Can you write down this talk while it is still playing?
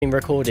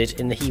recorded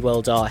in the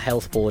Hywel Dda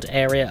Health Board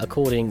area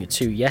according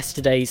to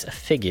yesterday's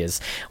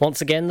figures.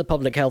 Once again, the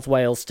Public Health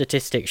Wales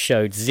statistics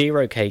showed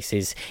 0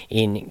 cases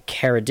in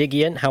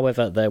Ceredigion.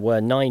 However, there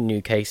were 9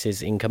 new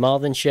cases in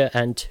Carmarthenshire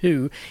and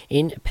 2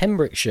 in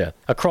Pembrokeshire.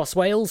 Across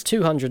Wales,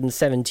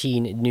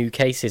 217 new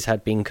cases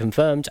had been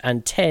confirmed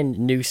and 10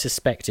 new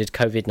suspected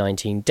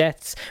COVID-19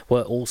 deaths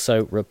were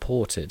also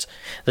reported.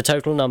 The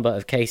total number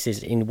of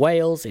cases in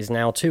Wales is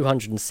now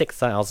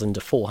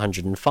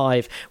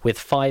 206,405 with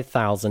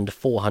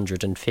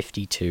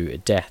 5,452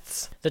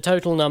 deaths. The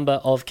total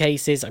number of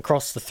cases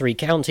across the 3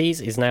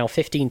 counties is now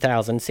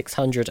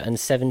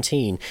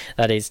 15,617.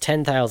 That is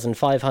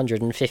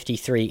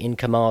 10,553 in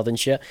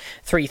Carmarthenshire,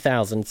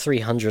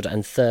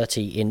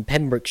 3,330 in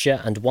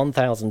Pembrokeshire and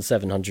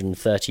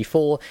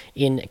 1,734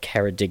 in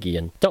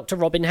Ceredigion. Dr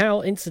Robin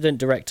Howe, Incident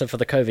Director for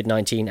the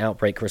COVID-19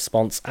 outbreak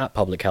response at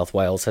Public Health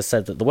Wales, has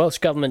said that the Welsh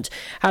Government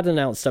had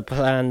announced a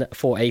plan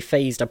for a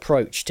phased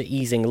approach to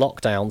easing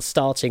lockdown,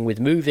 starting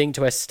with moving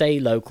to a stay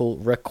local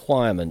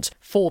requirement.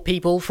 4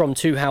 people from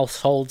 2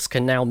 households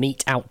can now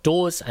meet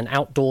outdoors and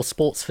outdoor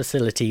sports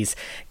facilities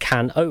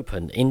can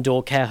open.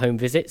 Indoor care home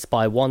visits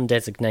by 1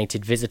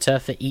 designated visitor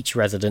for each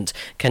resident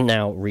can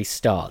now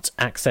restart.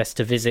 Access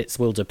to visits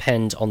will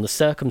depend on the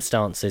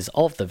circumstances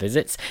of the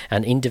visits,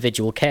 and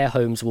individual care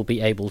homes will be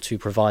able to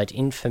provide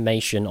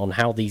information on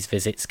how these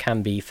visits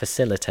can be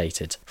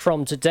facilitated.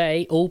 From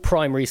today, all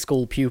primary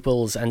school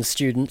pupils and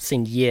students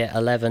in year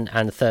 11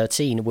 and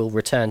 13 will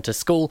return to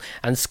school,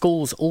 and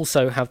schools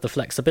also have the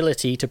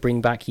flexibility to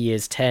bring back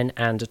years 10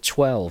 and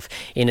 12.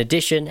 In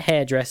addition,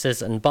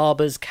 hairdressers and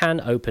barbers can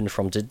open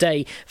from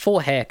today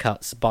for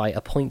haircuts by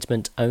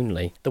appointment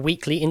only. The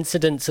weekly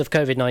incidence of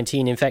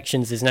COVID-19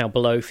 infections is now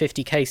below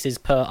 50 cases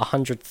per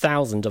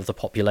 100,000 of the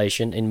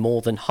population in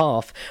more than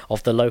half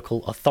of the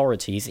local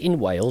authorities in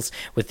Wales,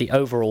 with the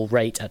overall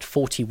rate at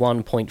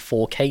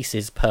 41.4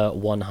 cases per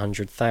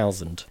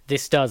 100,000.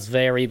 This does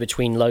vary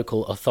between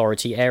local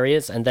authority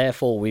areas, and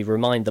therefore we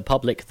remind the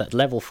public that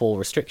level 4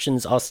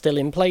 restrictions are still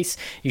in place.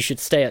 You should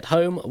stay at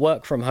home,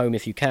 work from home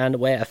if you can,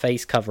 wear a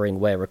face covering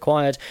where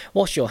required,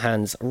 wash your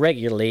hands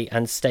regularly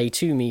and stay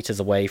 2 metres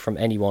away from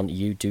anyone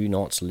you do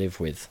not live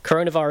with.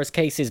 Coronavirus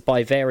cases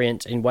by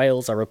variant in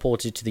Wales are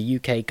reported to the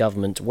UK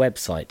government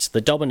website.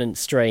 The dominant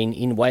strain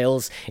in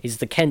Wales is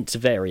the Kent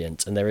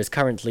variant, and there is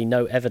currently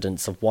no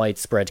evidence of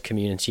widespread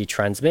community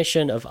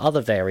transmission of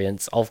other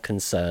variants of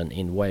concern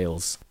in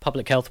Wales.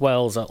 Public Health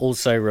Wales are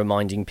also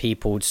reminding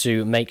people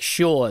to make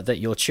sure that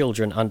your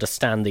children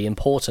understand the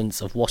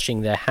importance of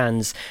washing their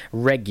hands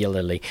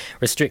regularly.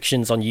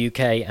 Restrictions on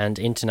UK and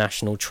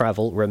international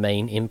travel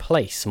remain in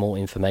place. More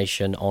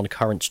information on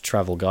current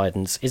travel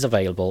guidance is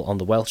available on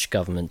the Welsh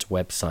Government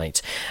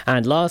website.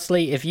 And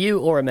lastly, if you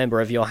or a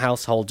member of your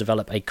household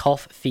develop a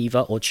cough,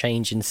 fever or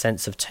change in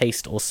sense of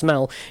taste or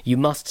smell, you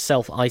must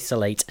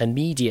self-isolate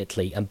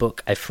immediately and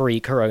book a free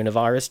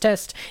coronavirus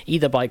test,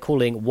 either by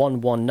calling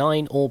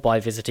 119 or by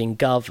visiting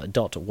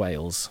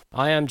gov.wales.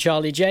 I am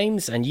Charlie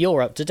James and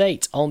you're up to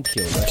date on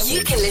Pure West.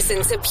 You can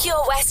listen to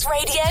Pure West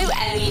Radio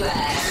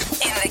anywhere.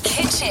 In the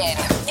kitchen,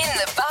 in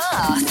the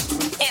bath,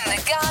 in the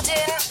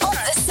garden, on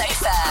the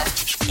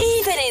sofa,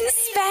 even in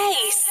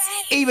space.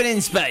 Even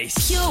in space.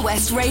 Pure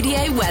West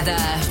Radio weather.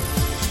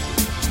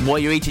 While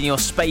you're eating your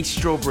space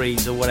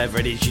strawberries or whatever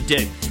it is you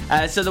do.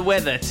 So the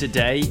weather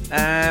today, do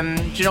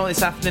you know what,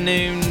 this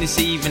afternoon, this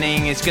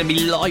evening, it's going to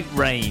be light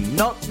rain.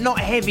 Not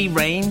heavy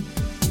rain.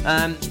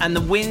 And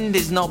the wind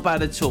is not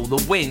bad at all.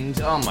 The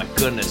wind, oh my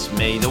goodness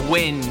me, the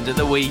wind at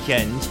the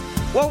weekend.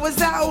 What was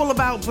that all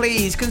about,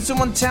 please? Can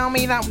someone tell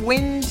me that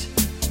wind?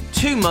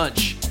 Too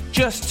much.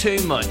 Just too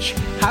much.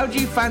 How do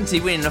you fancy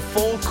winning a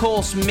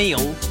 4-course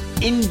meal,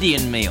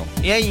 Indian meal?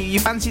 Yeah, you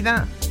fancy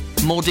that?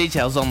 More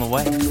details on the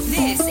way.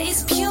 This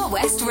is Pure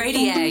West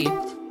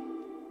Radio.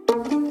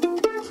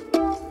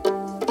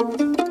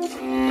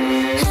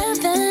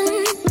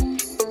 Heaven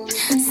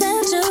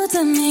sent you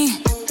to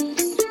me.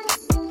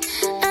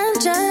 I'm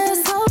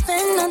just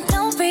hoping I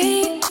don't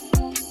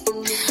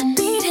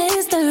repeat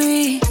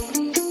history.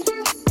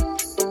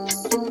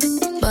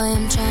 Boy,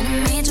 I'm trying to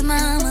meet your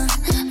mama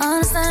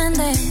on a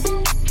Sunday.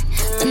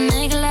 The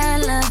nigga I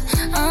love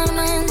on a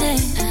Monday.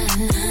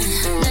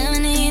 Never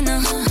need no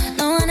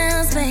one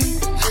else,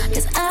 babe.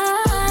 'Cause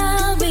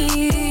I'll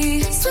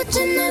be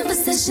switching up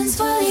positions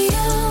for you.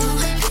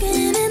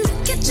 Getting in the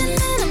kitchen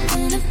and I'm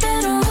in a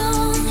better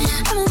room.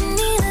 I don't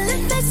need a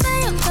lip, they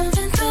say I'm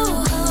coming through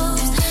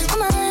holes.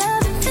 I'm a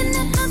love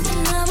infinite,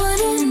 nothing I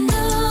wouldn't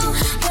do,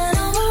 that I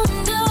won't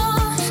do.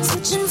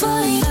 Switching for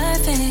you,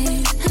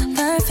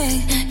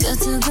 perfect,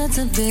 good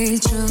to be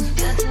true.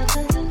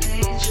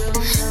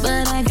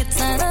 But I get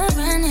tired of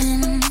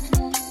running.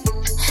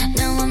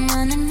 Now I'm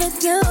running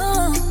with you.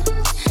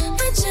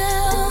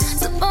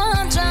 So boy,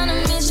 I'm trying to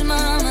meet your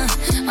mama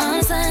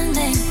on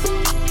Sunday.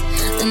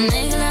 The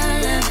nigga I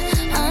love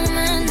on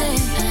Monday.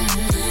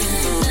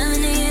 Never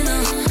need no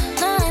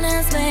one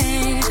else,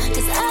 babe.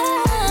 'Cause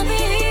I'll be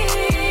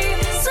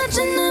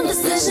switching up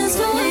positions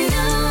for you.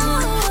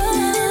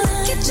 In the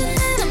kitchen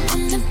and I'm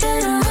in the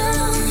bedroom. I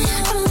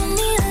don't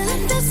need a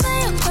lift, they say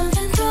I'm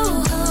coming through.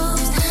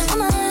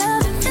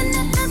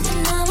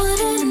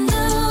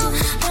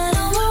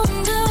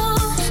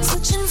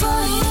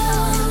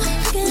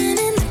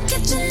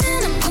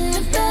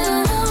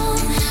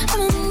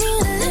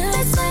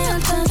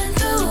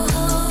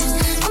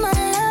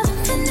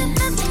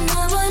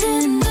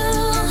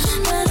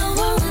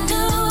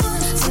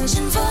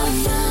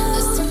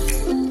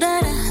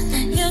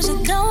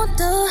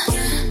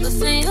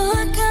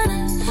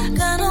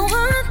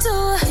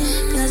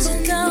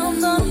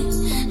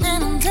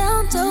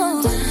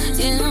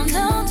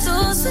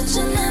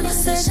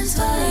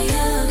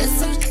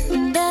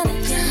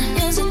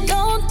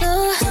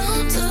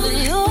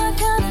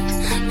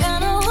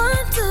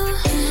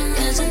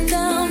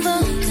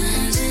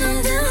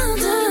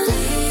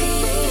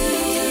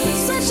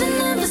 passion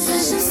and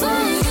possessions for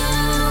you.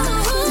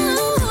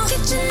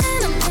 Kitchen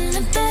and I'm in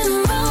the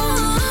bedroom.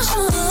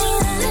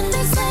 Let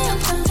me say I'm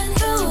coming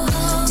through.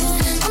 All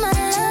my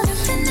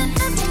love and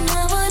nothing I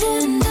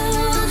wouldn't do.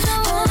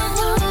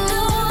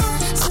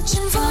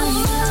 Searching for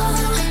you.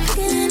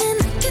 Cooking in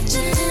the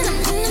kitchen and I'm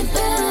in the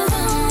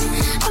bedroom.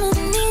 I don't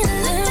need a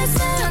let me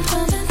say I'm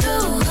coming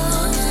through.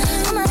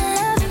 All my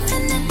love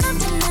and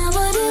nothing I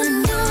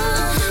wouldn't do.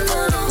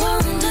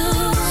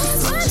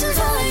 Searching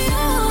for you.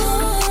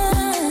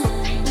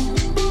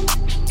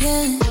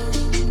 Yeah.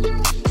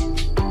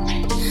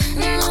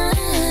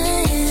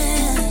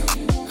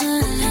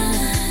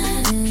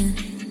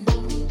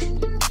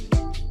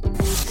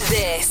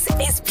 This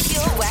is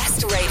Pure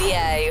West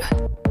Radio.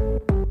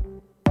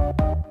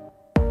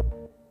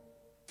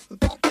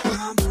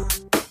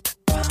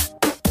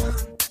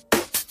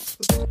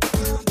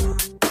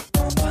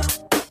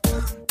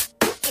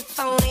 If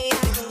only I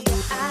could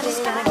get, I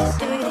just gotta get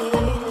through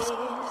this.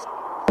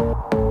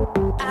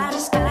 I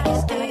just gotta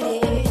get through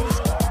this.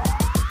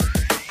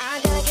 I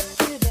gotta get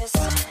through this.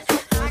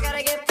 I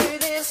gotta get through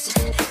this.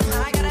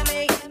 I gotta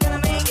make it, gonna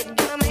make it,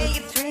 gonna make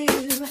it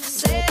through.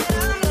 Said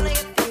I'm gonna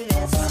get through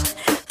this.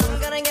 I'm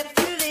gonna get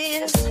through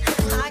this.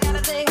 I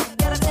gotta take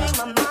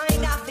my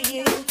mind off of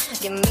you.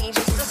 Give me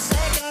just a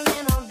second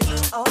and I'll be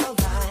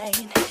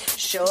alright.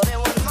 Sure there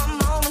was my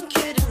moment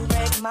couldn't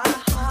break my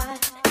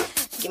heart.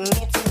 Give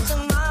me till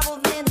tomorrow,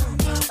 then I'll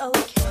be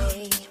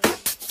okay.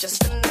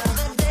 Just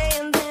another day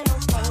and then I'll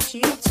hold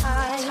you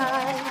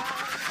tight.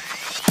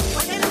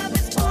 When love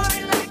is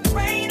pouring like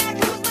rain, I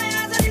close my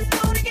eyes and it's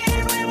gone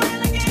again.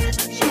 When I get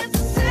the chance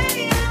to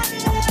say I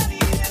love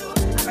you,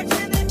 I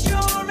pretend that you're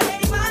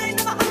already mine.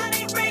 My heart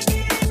ain't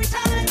breaking every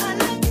time I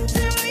look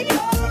into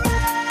your eyes. If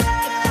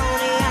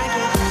only I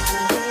could get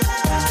through this.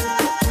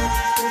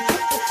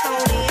 If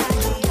only I could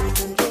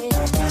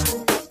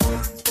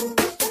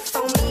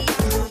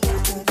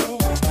get through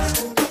this.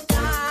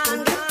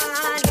 God,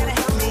 gotta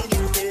help me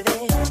get through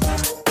this.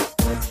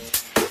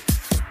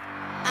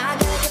 I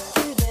gotta get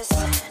through this.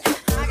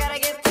 I gotta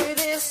get through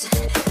this.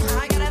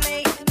 I gotta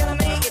make it, gonna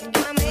make it,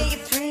 gonna make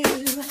it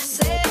through.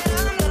 Said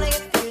I'm gonna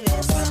get through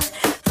this.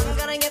 I'm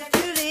gonna get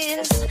through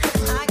this.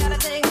 I gotta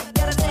take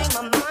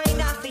my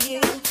mind off of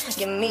you.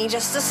 Give me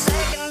just a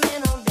second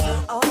and I'll be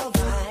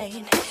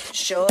alright.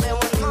 Sure there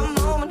was my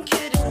moment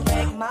couldn't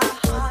break my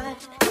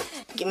heart.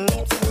 Give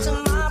me till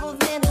tomorrow,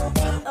 then I'll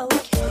be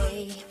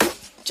okay.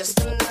 Just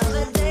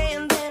another day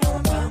and then I'll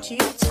hold you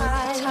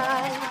tight.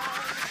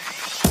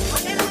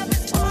 When love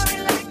is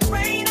pouring like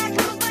rain, I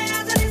close my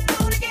eyes and it's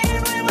gone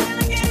again. When I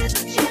get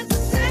the chance to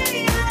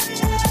say I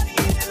love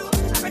you,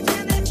 I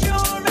pretend that you're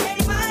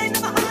already mine.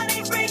 My heart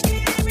ain't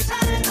breaking every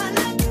time I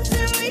look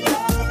into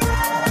your eyes.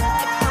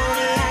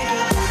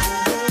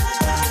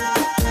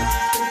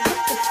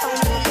 If only I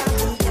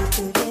could get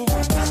through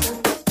this.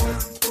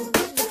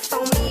 If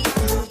only I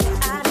could get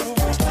out of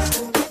this.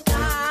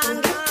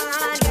 God,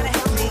 gotta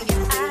help me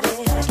get out of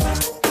this.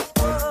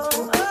 Oh, if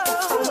only I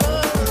could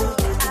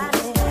get out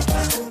of this.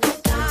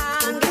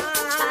 God,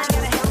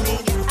 gotta help me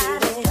get out of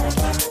this.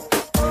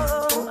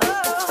 Oh,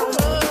 if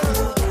only I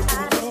could get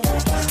out of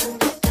this.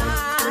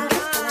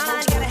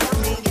 God, gotta help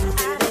me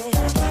get out of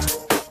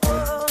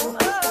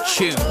this.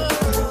 Tune. I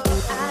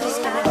just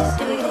gotta get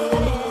through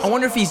this. I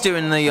wonder if he's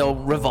doing the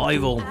old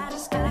revival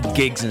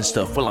gigs and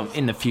stuff. Well,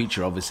 in the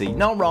future, obviously.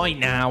 Not right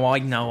now. I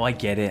know, I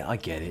get it.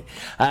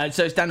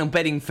 So it's Daniel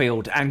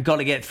Bedingfield and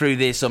Gotta Get Through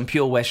This on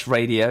Pure West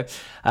Radio.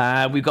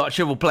 We've got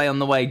Triple Play on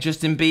the way.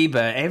 Justin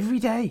Bieber, every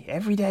day.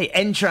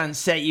 Entrance,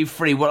 Set You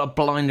Free. What a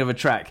blind of a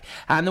track.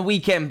 And The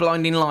Weekend,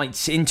 Blinding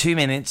Lights in 2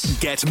 minutes.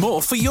 Get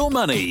more for your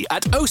money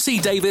at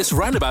OC Davis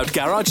Roundabout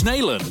Garage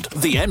Neyland,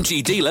 the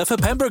MG dealer for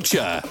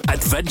Pembrokeshire.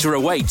 Adventure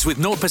awaits with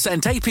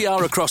 0%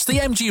 APR across the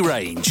MG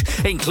range,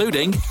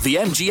 including the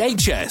MG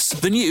HS,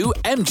 the new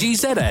MG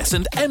ZS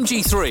and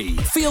MG3.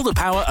 Feel the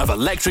power of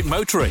electric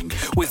motoring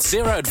with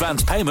zero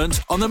advance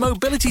payment on the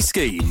mobility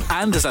scheme.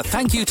 And as a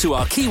thank you to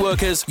our key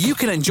workers, you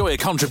can enjoy a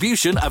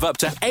contribution of up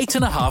to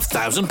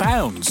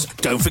 £8,500.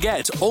 Don't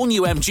forget, all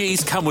new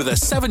MGs come with a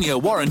 7-year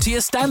warranty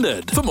as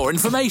standard. For more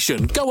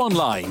information, go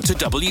online to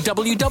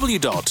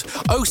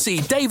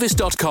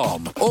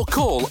www.ocdavis.com or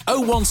call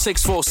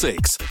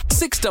 01646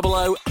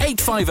 600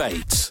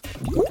 858.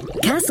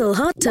 Castle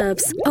Hot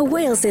Tubs are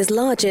Wales's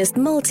largest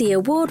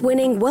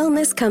multi-award-winning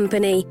wellness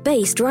company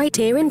based right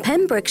here in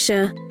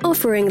Pembrokeshire,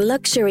 offering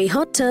luxury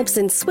hot tubs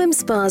and swim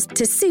spas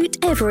to suit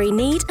every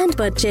need and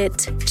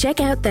budget. Check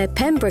out their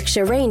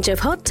Pembrokeshire range of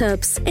hot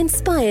tubs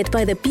inspired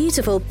by the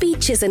beautiful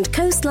beaches and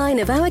coastline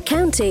of our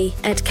county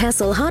at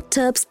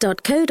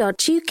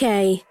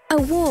castlehottubs.co.uk.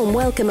 A warm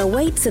welcome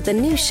awaits at the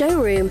new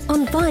showroom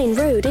on Vine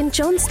Road in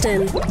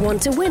Johnston.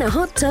 Want to win a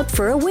hot tub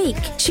for a week?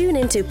 Tune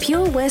into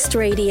Pure West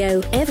Radio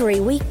every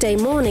weekday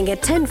morning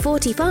at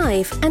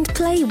 10:45 and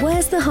play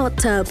Where's the Hot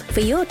Tub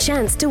for your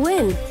chance to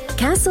win.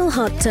 Castle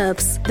Hot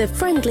Tubs, the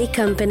friendly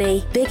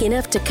company, big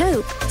enough to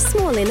cope,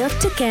 small enough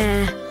to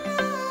care.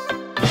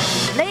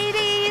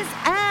 Ladies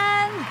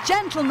and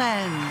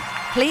gentlemen,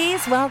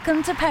 please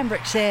welcome to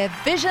Pembrokeshire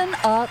Vision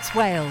Arts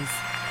Wales.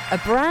 a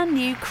brand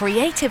new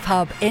creative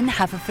hub in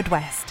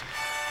Haverfordwest.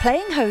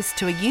 Playing host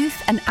to a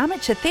youth and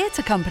amateur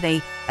theatre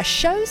company, a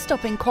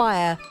show-stopping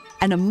choir,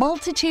 and a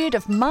multitude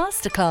of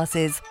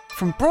masterclasses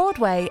from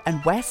Broadway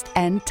and West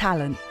End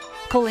talent.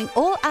 Calling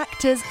all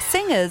actors,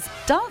 singers,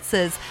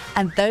 dancers,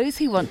 and those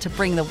who want to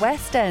bring the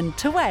West End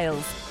to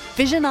Wales.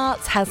 Vision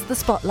Arts has the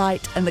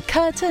spotlight and the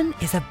curtain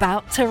is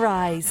about to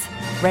rise.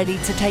 Ready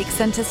to take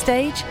centre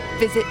stage?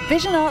 Visit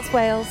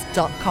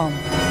visionartswales.com.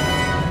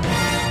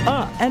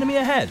 Ah, enemy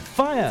ahead.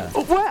 Fire.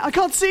 Oh, where? I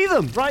can't see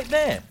them. Right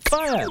there.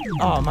 Fire.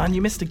 Oh, man,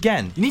 you missed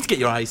again. You need to get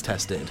your eyes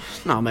tested.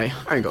 Nah, mate,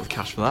 I ain't got the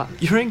cash for that.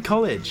 You're in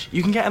college.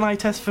 You can get an eye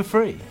test for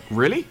free.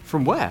 Really?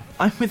 From where?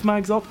 I'm with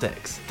Mags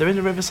Optics. They're in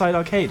the Riverside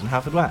Arcade in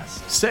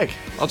Haverfordwest. Sick.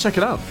 I'll check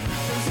it out.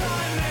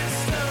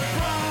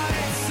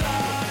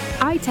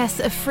 Eye tests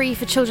are free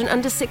for children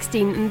under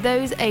 16 and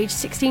those aged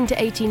 16 to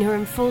 18 who are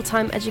in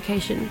full-time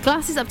education.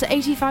 Glasses up to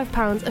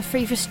 £85 are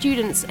free for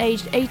students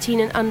aged 18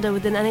 and under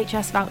with an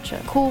NHS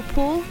voucher. Call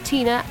Paul,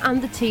 Tina and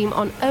the team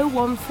on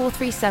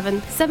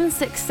 01437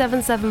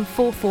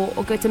 767744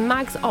 or go to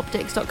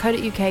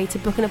magsoptics.co.uk to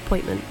book an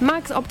appointment.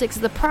 Mags Optics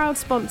are the proud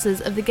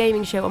sponsors of the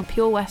gaming show on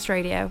Pure West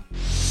Radio.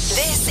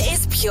 This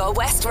is Pure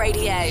West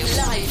Radio,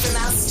 live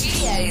from our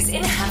studios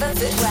in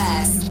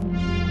Haverfordwest.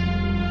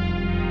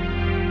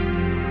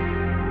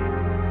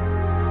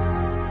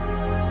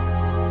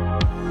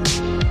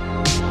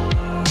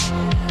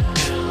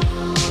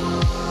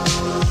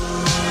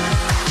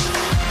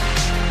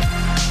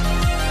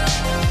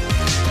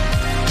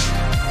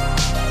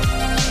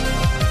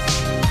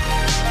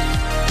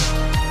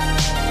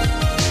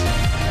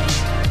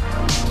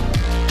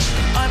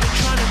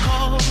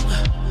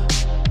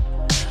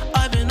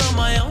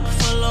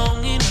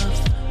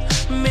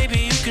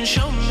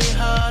 Show me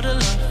how to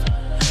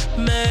love.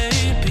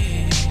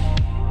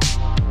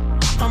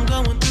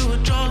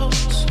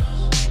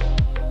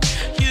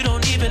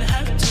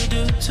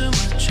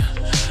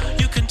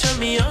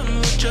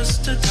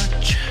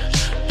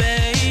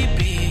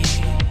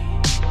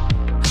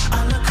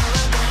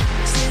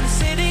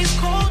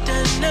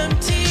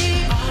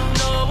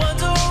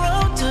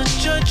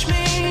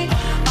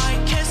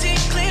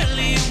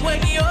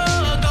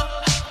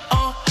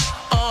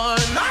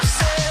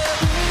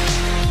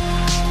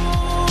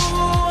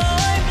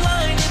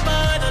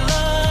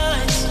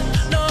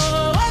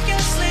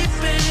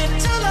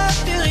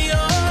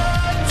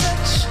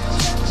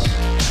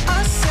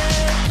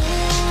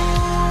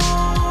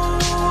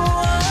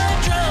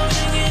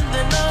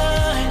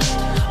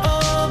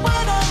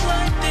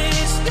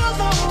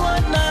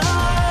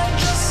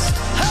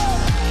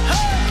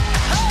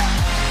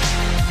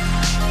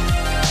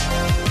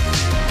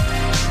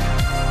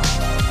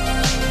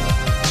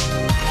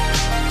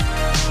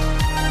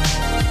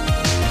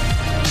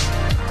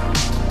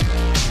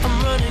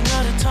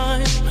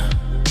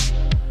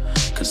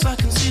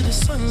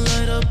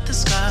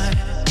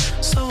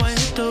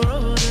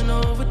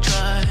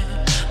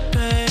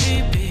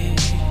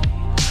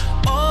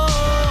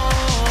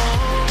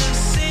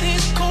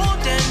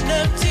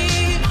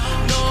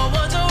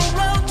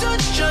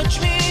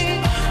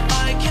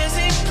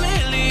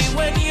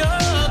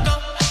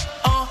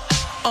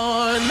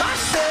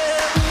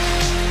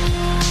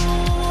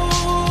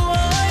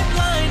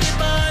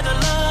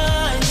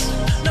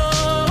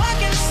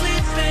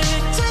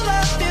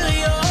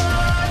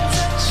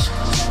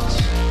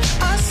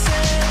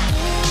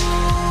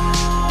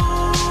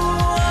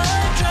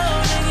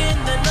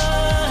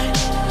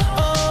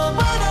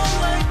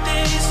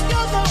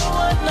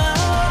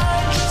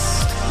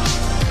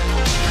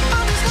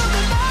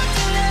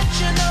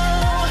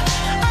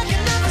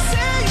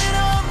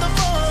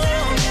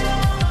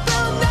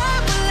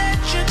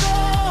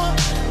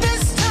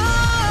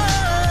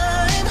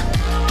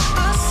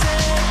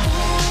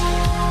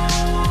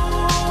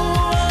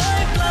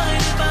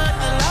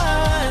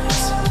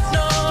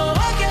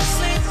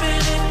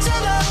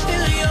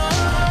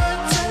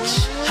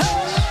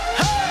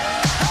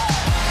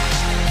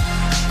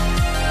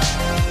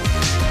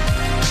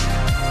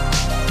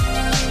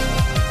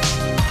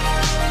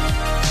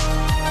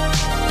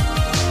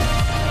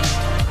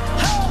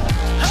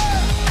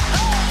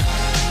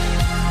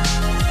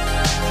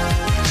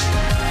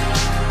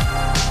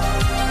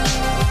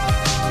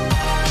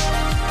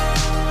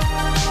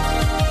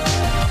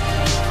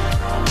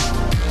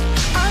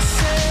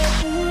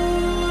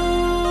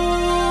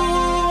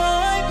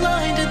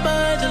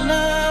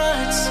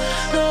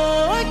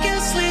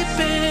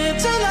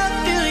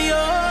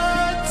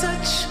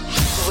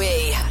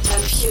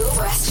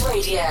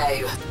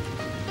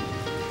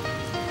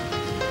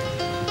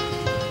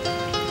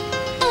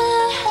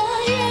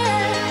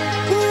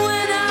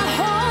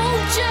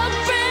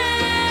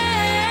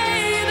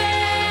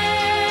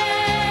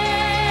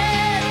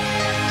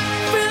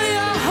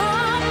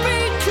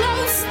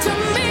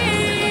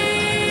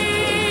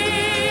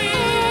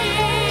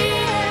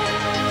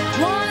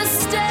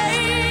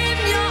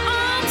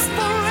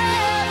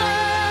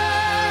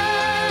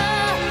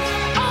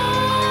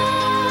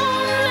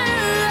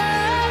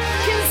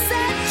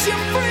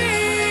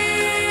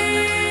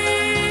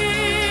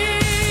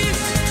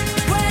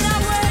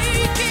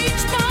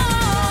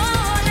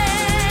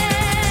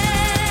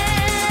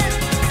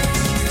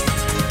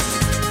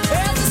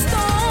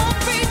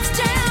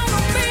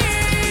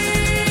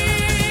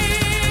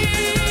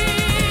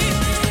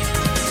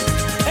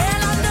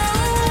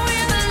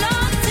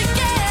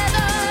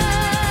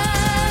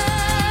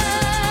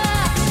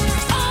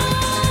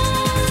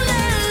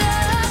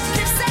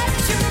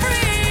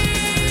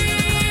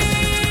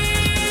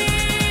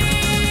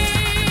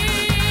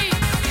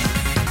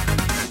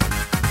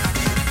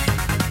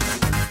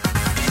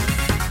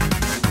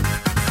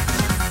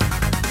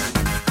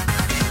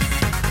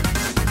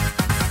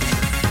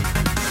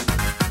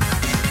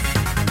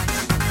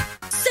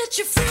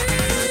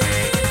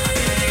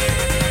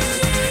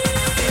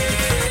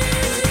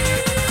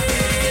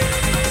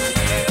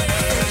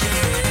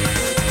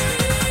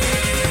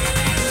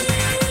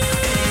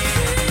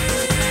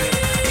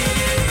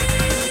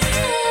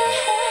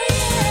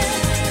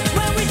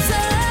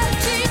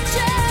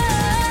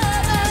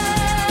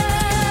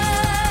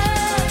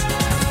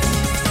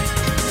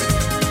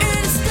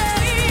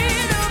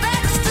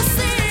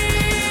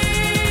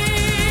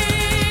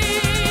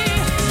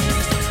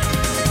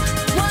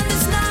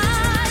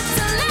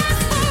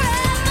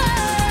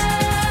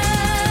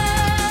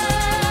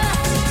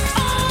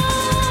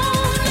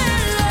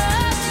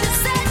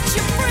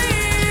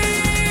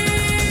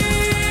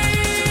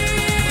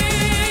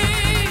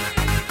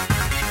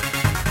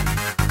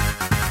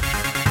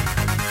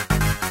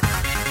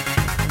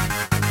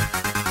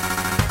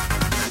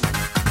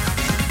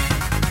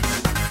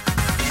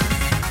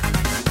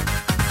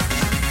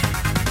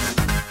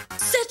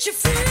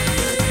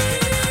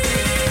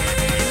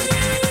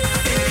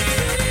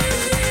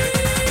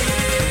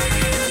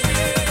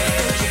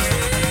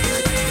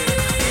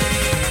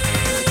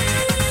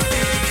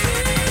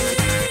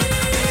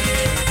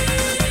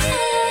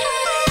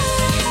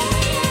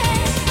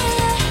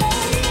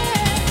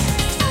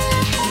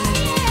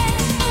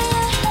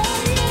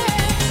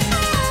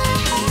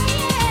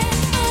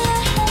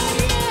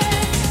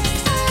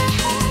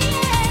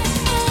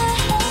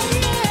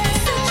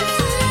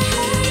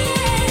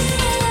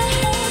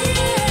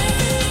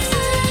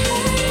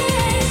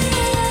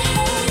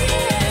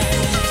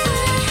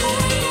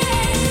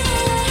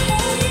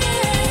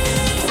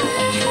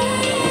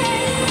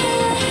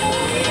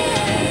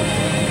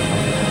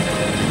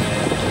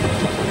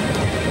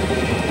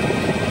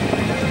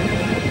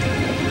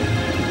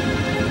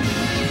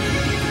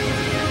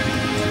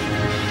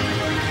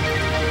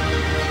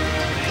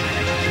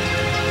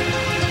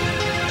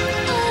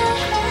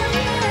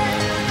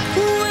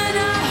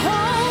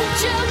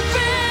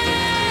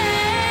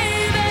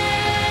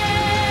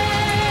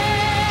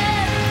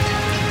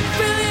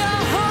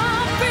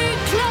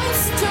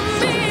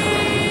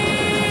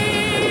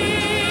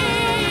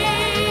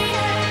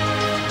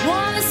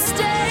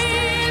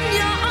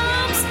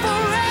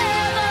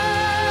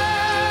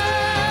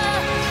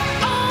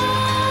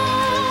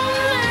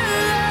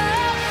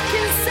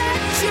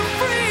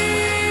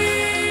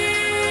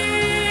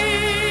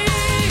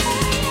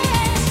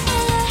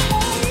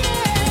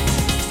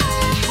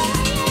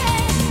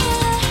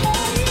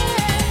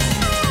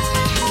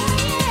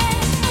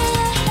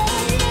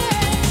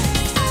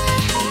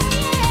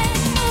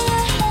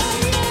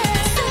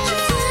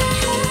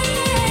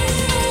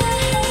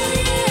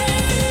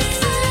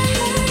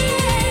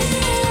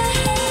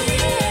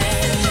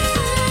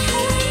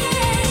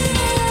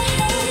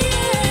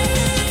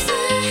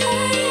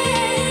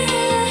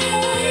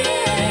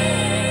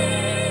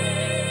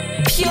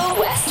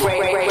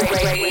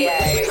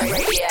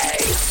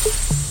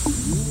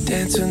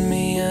 Dance with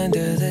me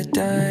under the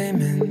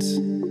diamonds.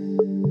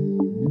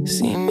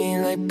 See me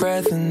like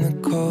breath in the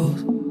cold.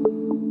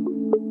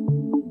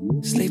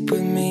 Sleep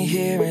with me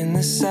here in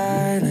the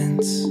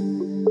silence.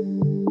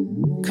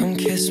 Come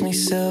kiss me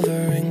silver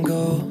and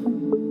gold.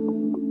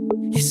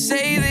 You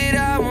say that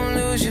I won't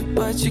lose you,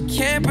 but you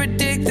can't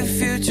predict the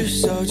future.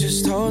 So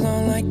just hold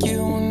on like you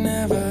will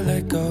never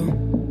let go.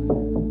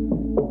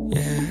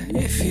 Yeah,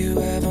 if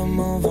you ever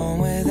move on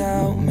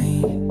without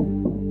me,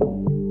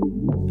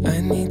 I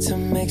need to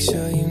make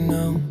sure you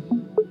know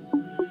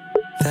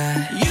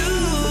that you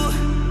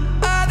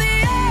are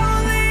the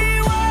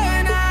only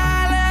one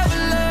I'll ever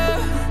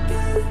love.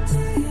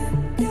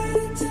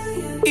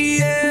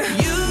 Yeah,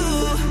 you.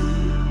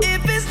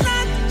 If it's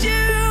not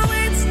you,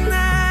 it's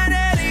not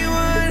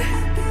anyone.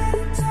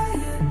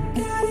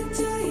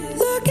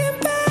 Looking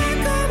back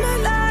on my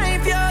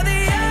life, you're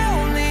the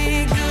only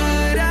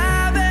good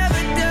I've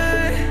ever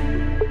done.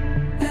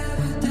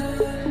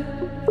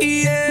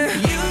 Yeah.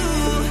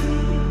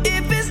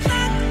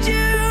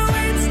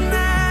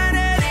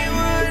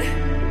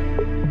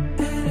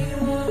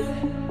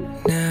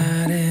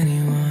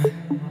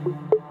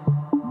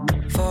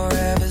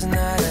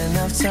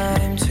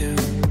 Time to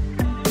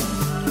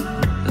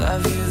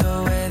love you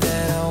the way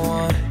that I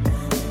want.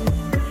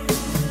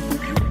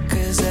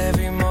 'Cause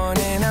every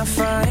morning I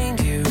find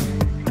you,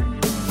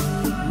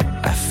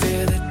 I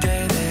fear the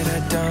day that I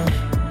don't.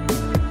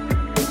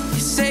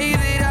 You say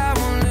that I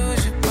won't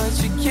lose you, but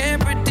you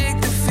can't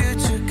predict the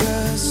future.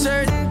 'Cause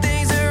certain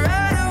things are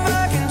out of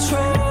our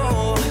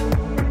control.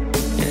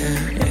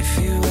 Yeah, if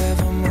you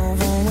ever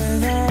move on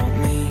without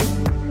me,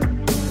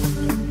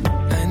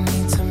 I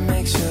need to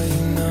make sure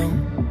you know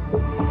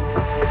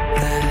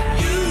that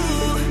you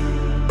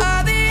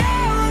are the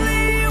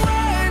only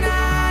one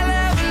I'll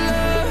ever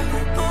love.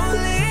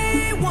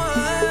 Only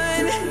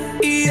one.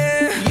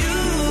 Yeah, you.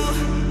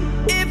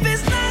 If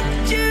it's not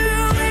you,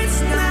 it's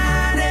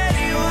not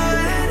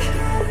anyone.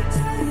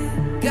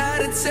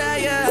 Gotta tell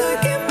ya.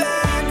 Looking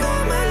back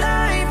on my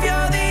life,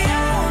 you're the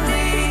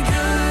only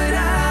good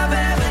I've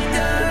ever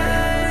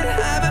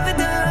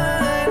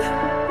done.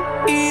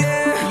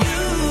 Yeah,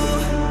 you.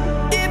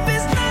 If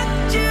it's not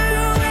you,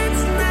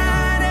 it's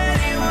not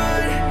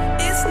anyone.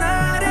 It's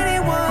not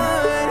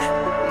anyone.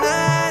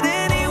 Not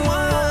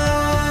anyone.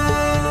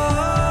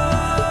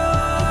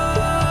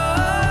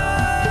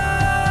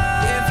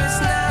 If it's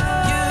not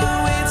you,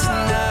 it's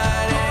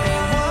not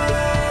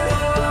anyone.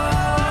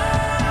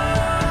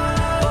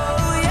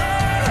 Oh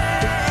yeah.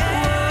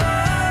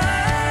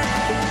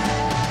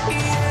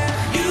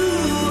 You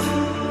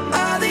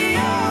are the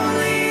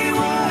only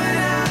one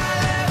I'll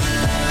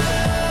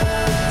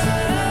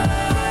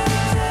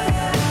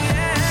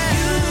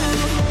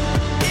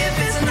If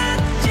it's not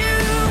you,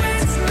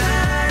 it's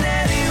not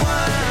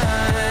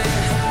anyone.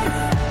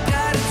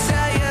 Gotta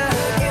tell ya.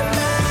 Looking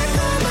back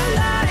on my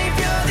life,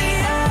 you're the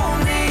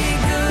only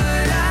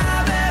good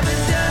I've ever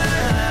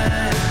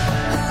done.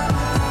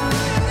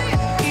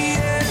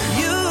 Yeah,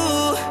 you.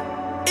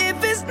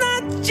 If it's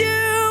not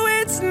you,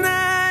 it's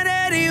not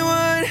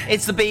anyone.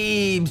 It's the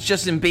Biebs,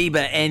 Justin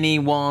Bieber,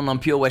 Anyone on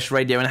Pure West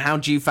Radio. And how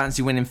do you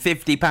fancy winning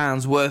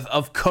 £50 worth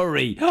of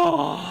curry?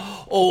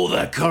 Oh, all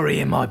the curry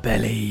in my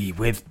belly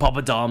with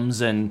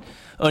poppadoms and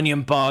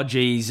onion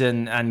bhajis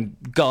and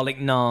garlic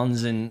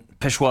naans and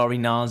Peshwari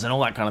naans and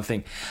all that kind of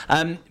thing.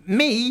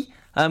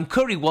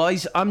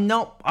 Curry-wise, I'm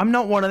not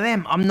one of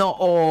them. I'm not,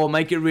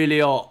 make it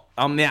really hot.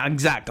 I'm the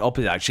exact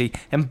opposite, actually.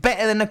 And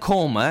better than a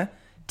korma,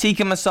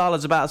 tikka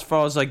masala's about as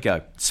far as I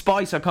go.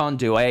 Spice I can't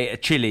do. I ate a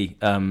chili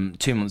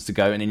 2 months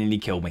ago and it nearly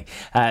killed me.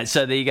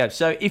 So there you go.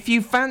 So if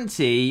you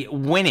fancy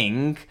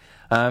winning,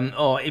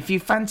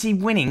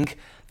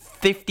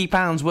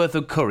 £50 worth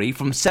of curry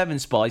from Seven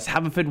Spice,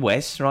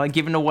 Haverfordwest, right,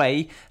 giving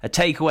away a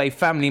takeaway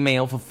family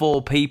meal for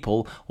 4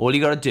 people, all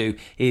you got to do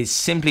is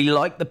simply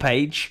like the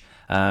page,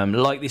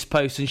 like this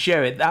post and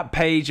share it. That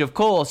page, of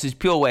course, is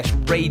Pure West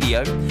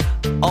Radio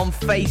on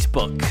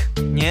Facebook.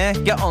 Yeah,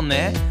 get on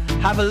there,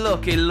 have a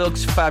look. It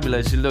looks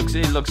fabulous. It looks.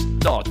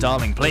 Oh,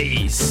 darling,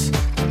 please.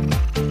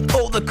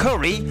 All the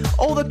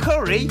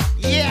curry.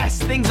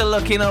 Yes, things are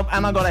looking up,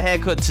 and I got a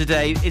haircut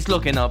today. It's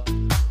looking up.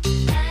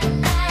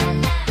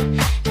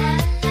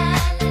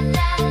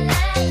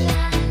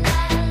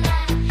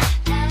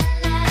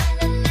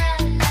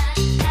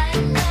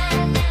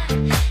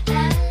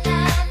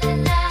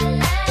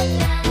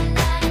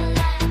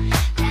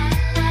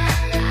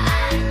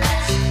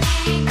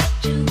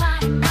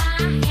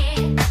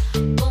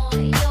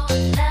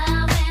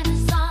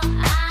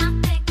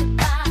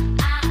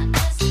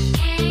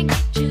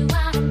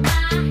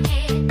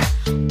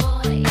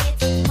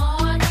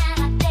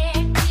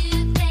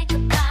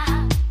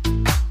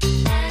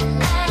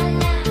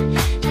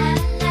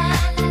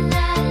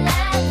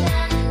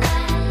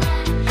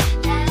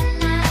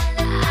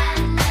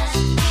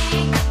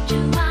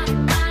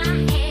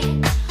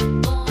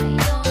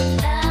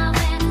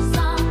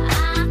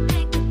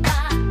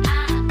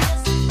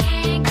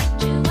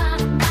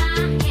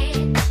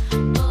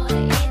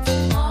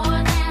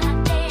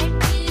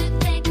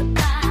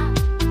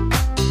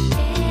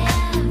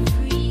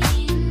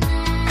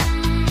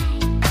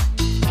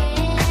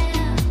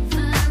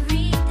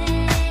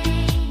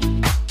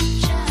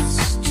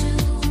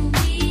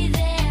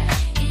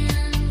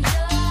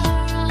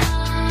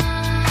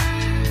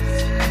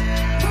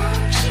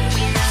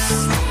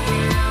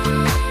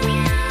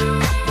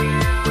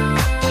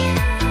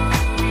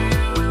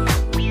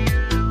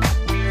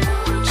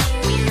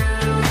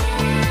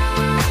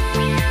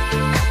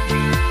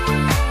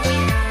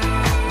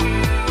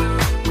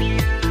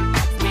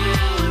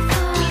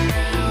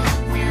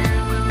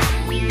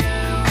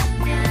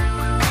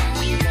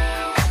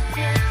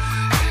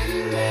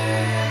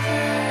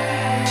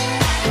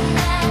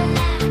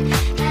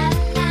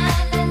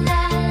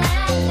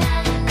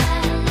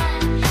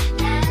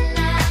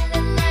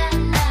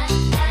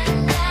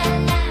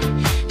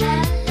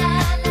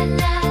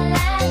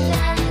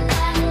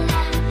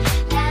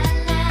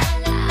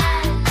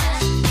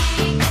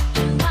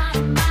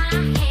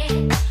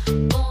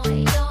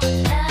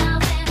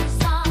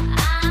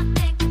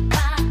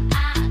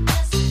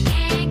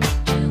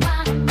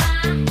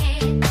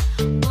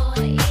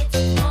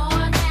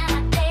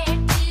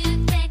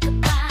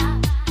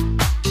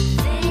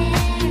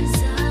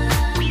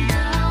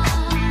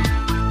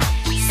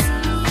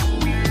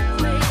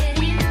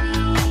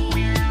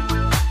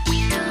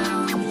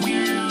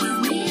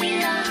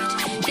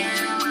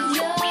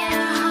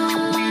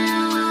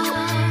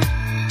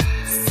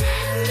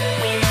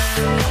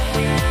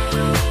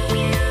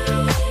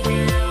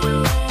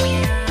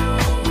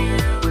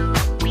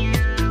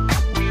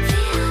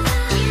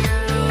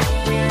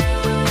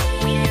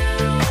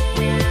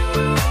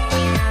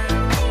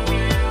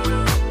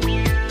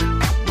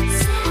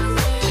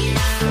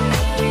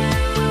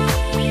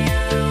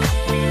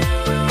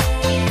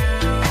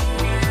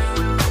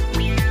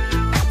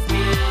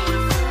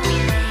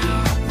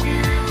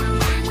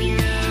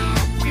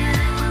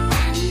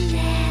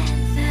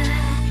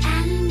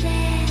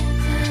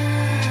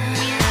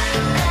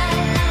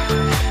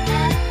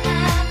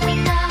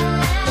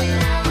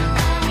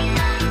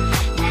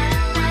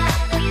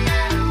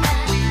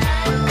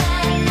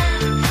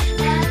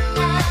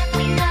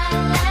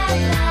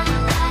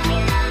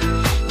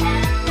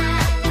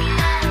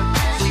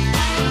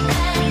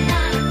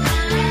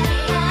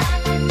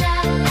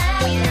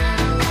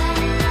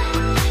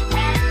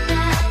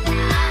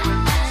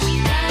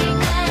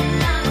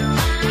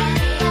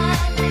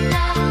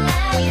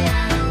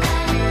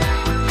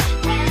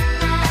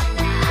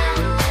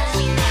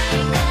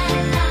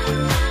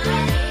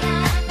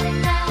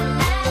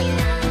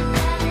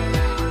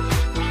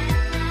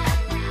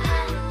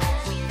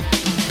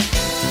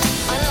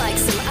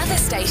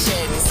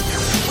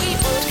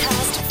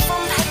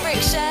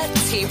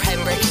 to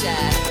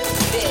Pembrokeshire.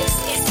 This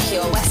is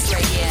Pure West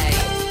Radio.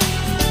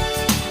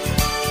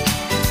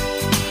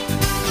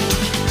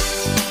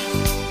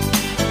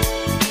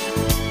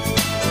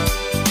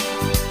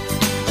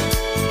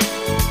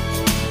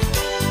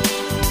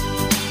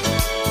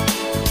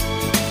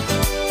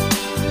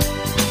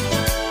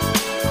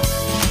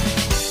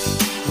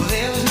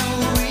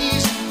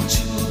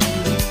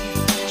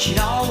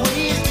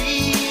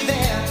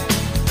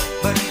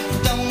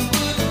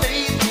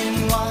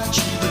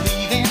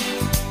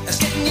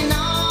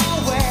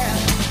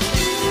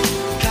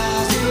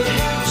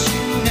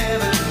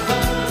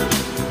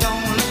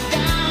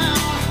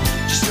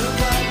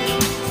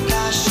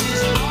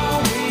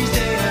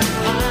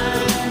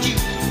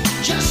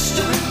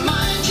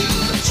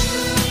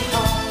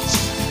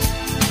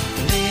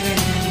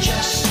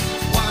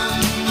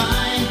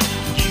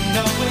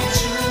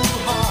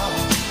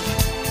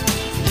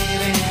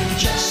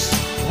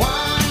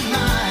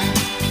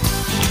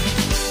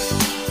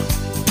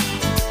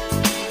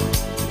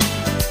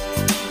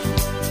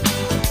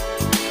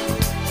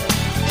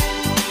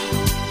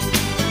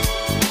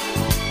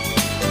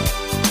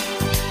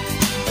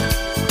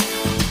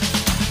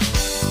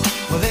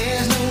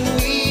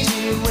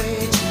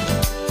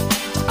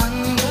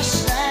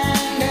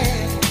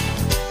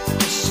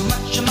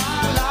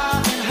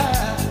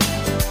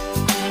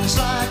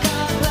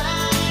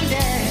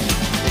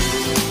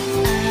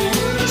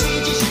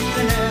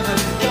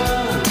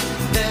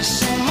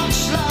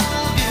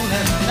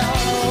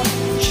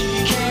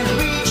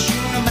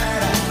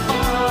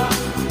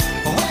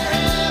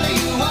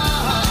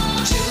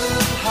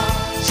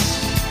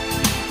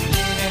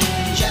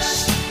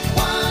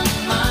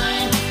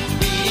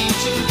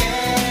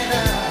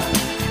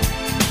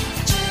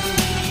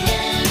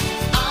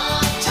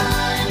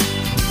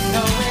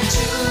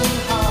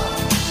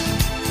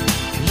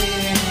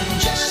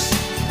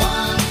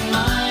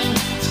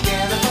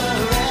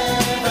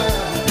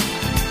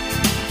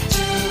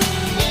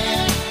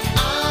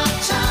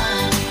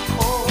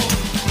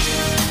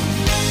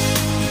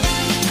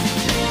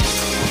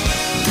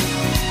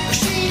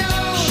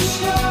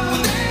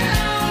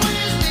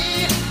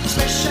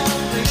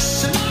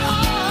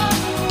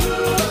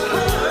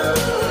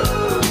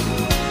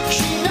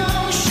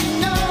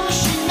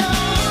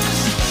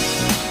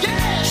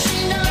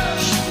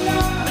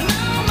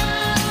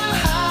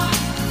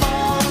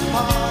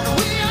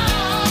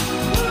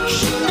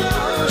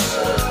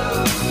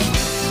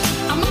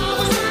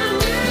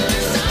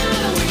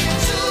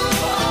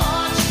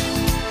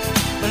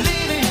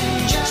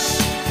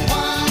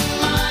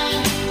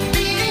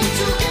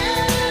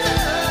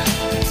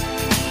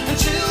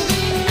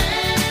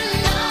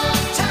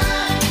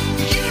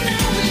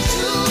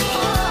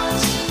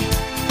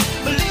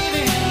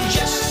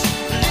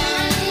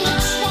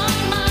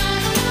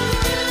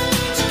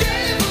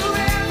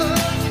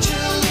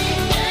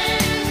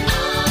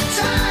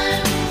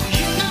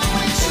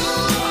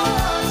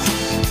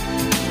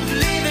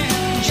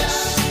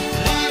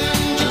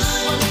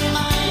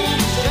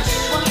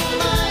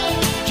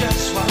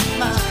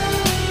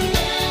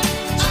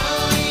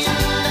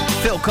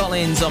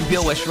 Collins on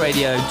Pure West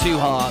Radio, Two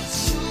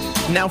Hearts.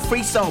 Now,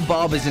 Freestyle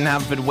Barbers in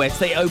Haverfordwest,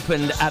 they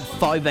opened at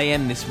 5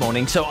 a.m. this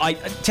morning, so I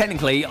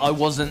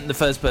wasn't the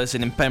first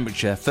person in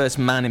Pembrokeshire, first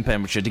man in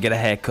Pembrokeshire to get a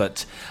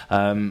haircut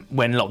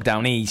when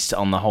lockdown eased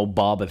on the whole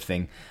barber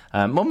thing.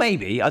 Well,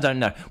 maybe, I don't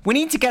know. We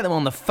need to get them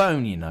on the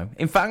phone, you know.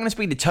 In fact, I'm going to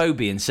speak to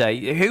Toby and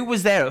say, who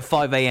was there at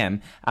 5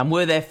 a.m. and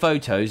were there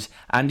photos,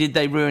 and did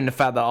they ruin the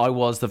fact that I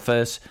was the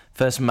first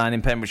man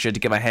in Pembrokeshire to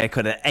get my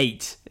haircut at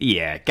 8?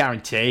 Yeah,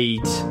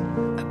 guaranteed.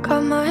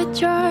 Got my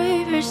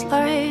driver's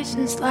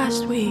license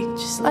last week,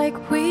 just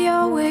like we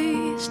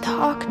always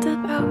talked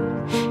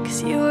about.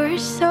 Cause you were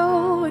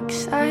so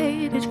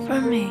excited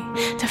for me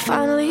to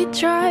finally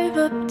drive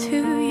up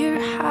to your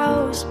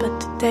house.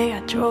 But today I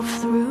drove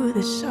through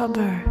the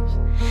suburbs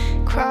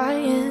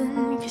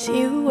crying cause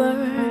you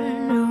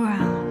weren't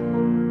around.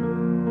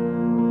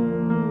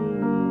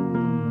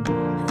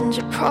 And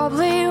you're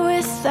probably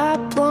with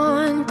that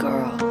blonde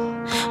girl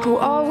who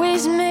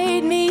always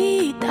made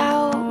me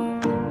doubt.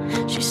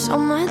 She's so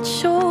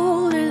much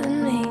older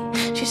than me.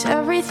 She's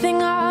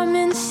everything I'm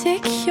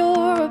insecure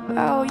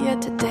about.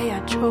 Yet today I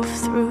drove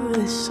through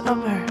the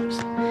suburbs.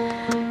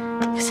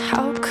 Cause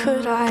how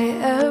could I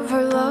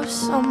ever love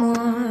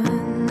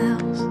someone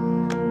else?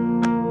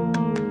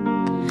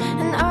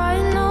 And I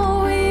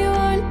know we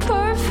aren't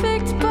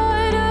perfect,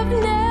 but I've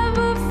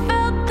never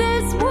felt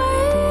this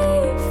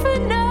way for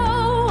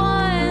no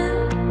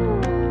one.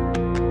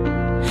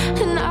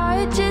 And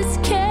I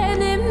just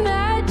can't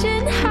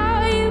imagine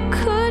how you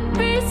could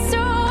be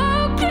so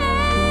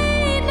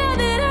okay now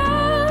that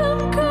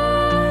I'm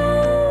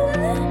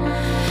gone.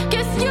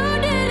 Guess you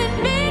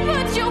didn't mean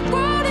what you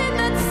wrote in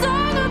that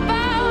song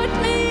about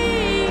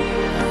me.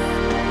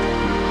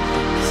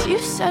 'Cause you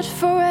said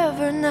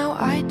forever, now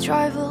I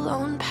drive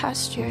alone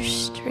past your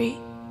street.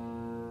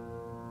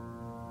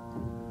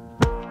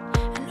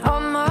 And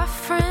all my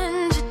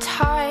friends are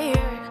tired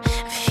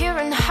of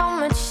hearing how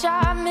much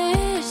I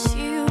miss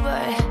you,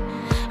 but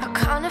I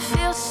kinda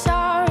feel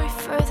sorry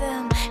for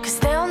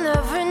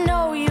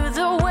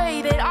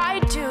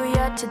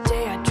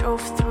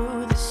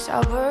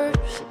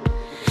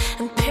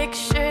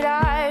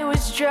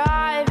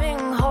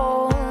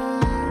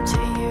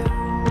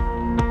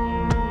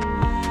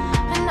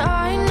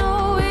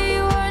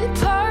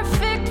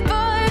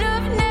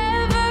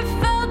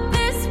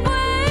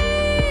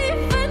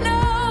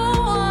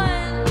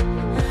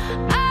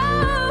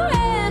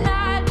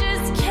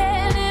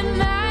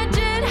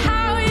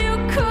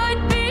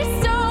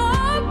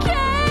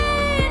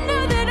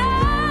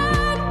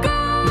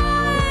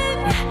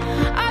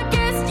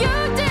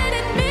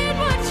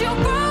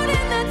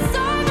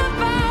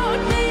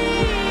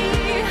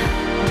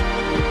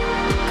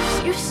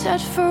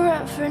said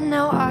forever,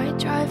 now I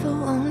drive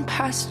alone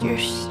past your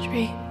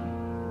street.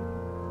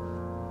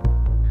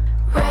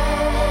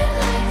 Red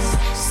lights,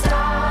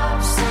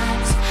 stop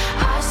signs,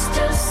 I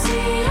still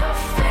see your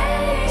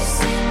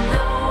face in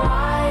the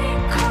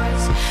white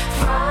cars,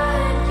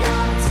 front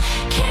yards.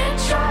 Can't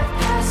drive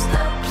past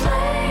the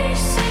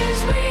places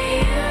we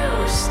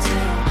used to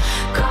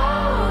go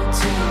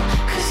to,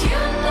 'cause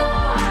you know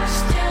I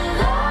still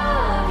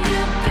love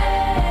you,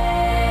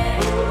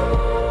 babe.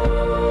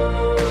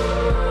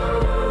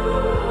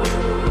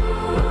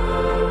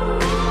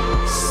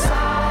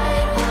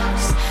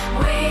 Sidewalks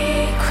we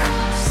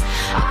crossed,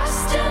 I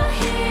still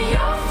hear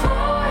your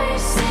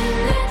voice in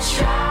the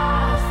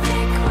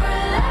traffic.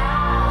 We're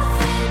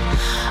laughing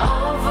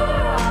over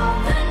all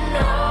the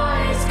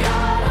noise.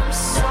 God, I'm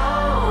so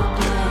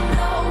blue,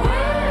 no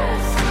we're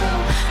through,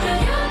 but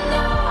you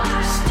know I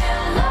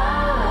still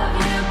love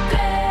you,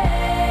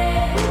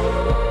 babe.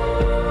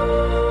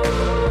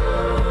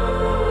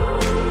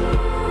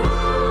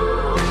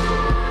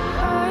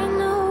 I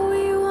know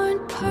we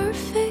weren't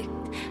perfect,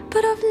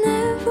 but I've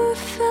never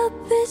felt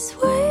this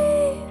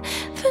way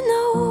for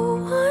no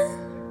one.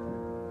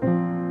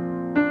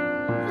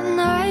 And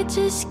I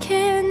just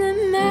can't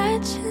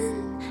imagine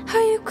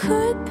how you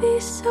could be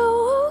so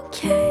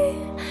okay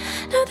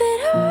now that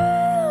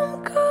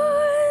I'm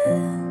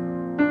gone.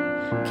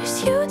 'Cause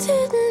you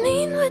didn't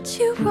mean what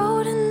you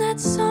wrote in that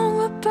song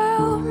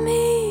about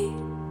me.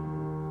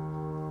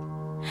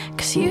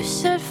 'Cause you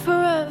said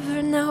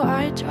forever, now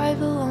I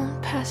drive alone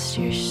past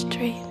your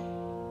street.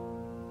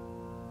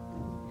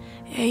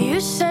 Yeah, you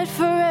said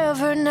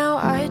forever, now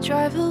I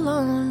drive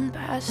alone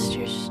past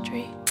your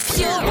street.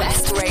 Pure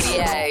West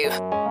Radio.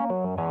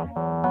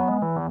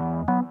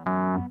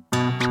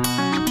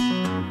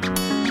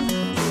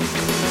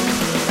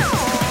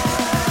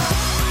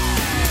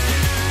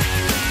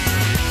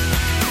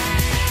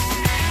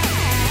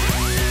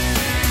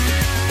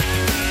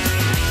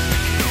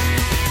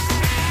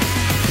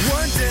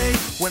 One day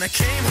when I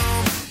came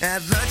home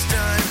at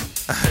lunchtime,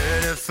 I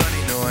heard a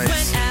funny noise.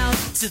 Went out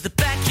to the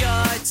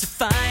backyard to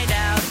find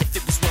out if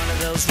it was one of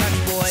those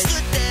rowdy boys.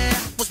 Stood there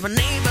was my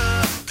neighbor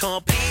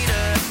called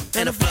Peter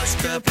and a flush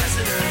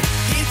capacitor.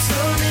 He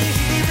told me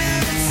he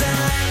built a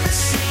time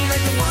machine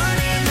like the one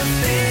in the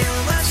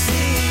film I've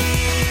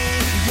seen.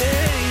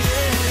 Yeah,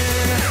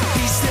 yeah.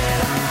 He said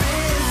I've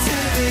been to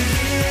the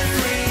year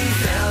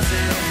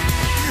 3000.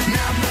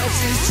 Not much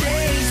has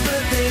changed,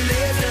 but they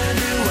lived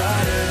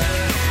underwater.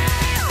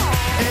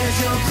 And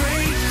your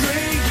great,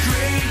 great,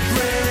 great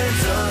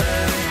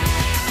granddaughter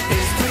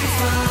is pretty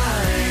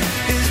fine,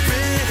 is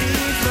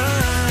pretty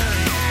fine.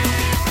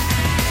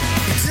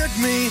 He took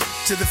me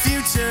to the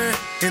future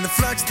in the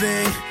flux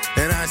thing,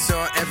 and I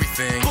saw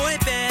everything. Boy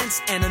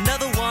bands and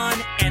another one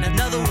and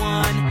another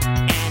one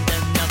and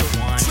another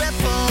one.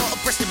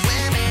 Triple-breasted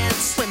women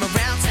swim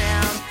around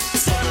town,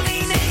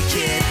 totally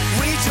naked.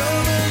 We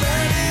drove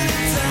around in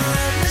a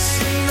time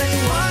machine like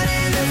the one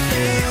in the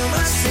film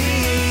I've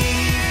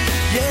seen.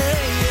 Yeah,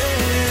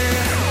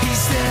 yeah. He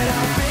said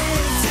I've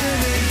been to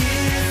the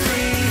year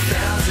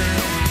 3000.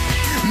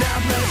 Not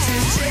much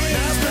has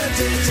changed, but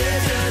they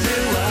lived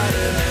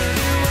underwater.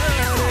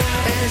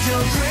 And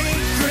your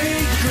great,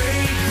 great,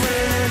 great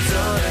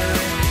granddaughter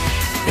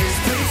is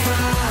pretty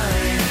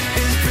fine,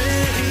 is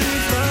pretty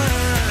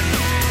fine.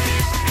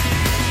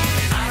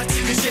 I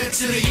took a trip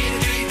to the year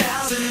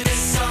 3000.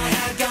 This song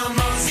had gone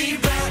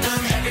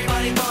multi-platinum.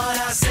 Everybody bought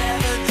our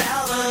 7th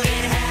album.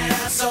 It had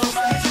us over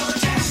Michael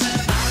Jackson.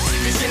 I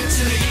took a trip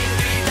to the year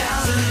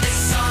 3000. This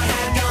song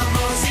had gone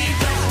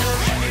multi-platinum.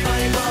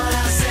 Everybody bought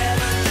our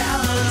 7th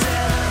album.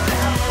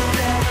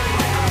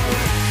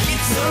 He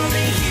told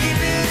me he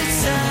built a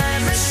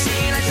time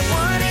machine like the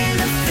one in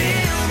the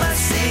film I've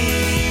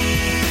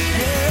seen.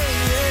 Yeah,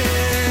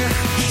 yeah.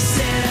 He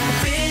said I've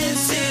been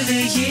to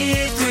the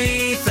year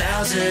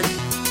 3000.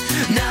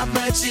 Not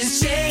much has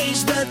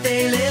changed, but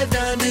they lived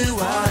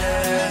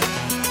underwater.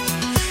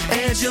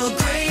 And your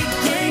great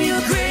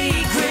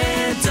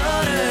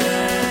granddaughter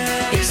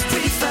is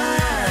pretty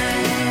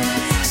fine.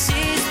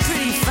 She's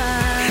pretty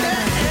fine.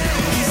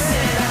 He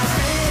said I've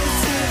been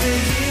to the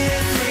year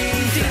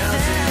 3000.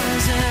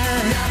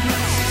 Not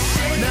much has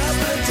changed, not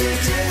much has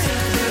changed,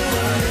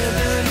 underwater.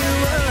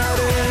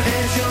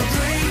 And your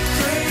great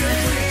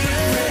granddaughter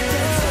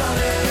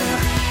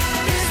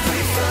is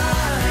pretty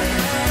fine.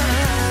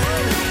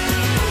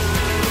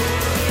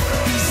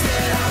 He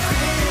said I've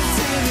been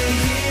to the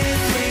year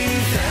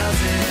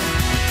 3000.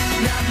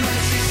 Not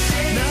much has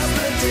changed, not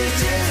much has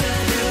changed,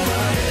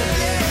 underwater.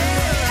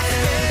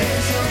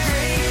 And your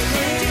great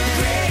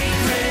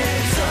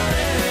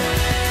granddaughter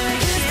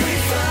is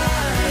pretty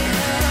fine.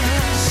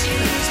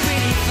 She's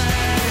pretty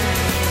fine.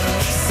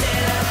 He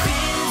said I've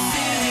been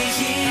to the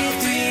year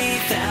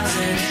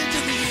 3000.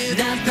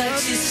 Not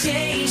much has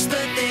changed,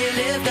 but they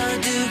lived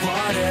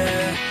underwater.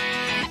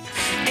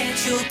 And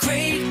your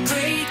great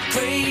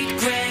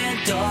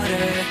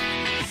granddaughter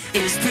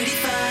is pretty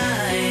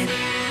fine.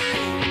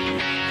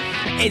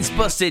 It's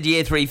Busted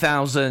Year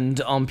 3000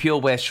 on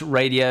Pure West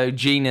Radio.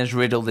 Gina's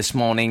riddle this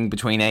morning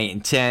between 8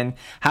 and 10.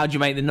 How'd you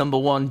make the number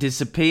one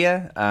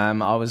disappear?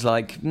 I was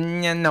like,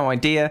 no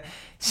idea.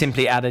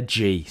 Simply add a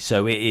G,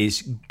 so it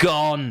is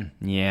gone.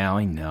 Yeah,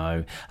 I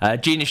know.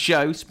 Gina's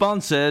show,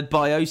 sponsored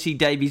by OC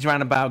Davies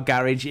Roundabout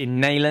Garage in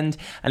Neyland.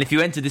 And if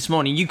you entered this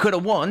morning, you could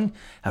have won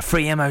a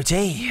free MOT.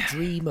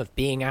 Dream of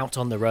being out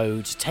on the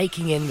road,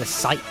 taking in the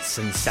sights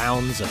and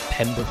sounds of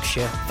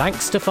Pembrokeshire.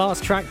 Thanks to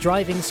Fast Track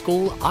Driving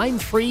School, I'm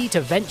free to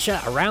venture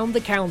around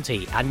the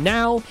county. And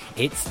now,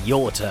 it's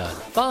your turn.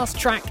 Fast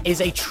Track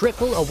is a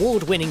triple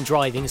award-winning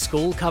driving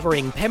school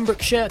covering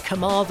Pembrokeshire,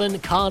 Carmarthen,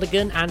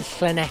 Cardigan and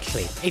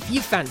Llanelli. If you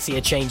fancy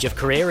a change of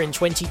career in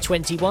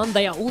 2021,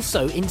 they are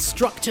also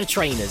instructor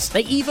trainers.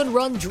 They even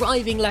run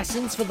driving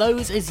lessons for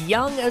those as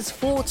young as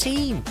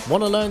 14.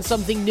 Want to learn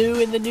something new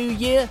in the new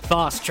year?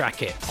 Fast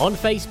Track it on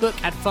Facebook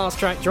at Fast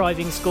Track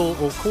Driving School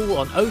or call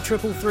on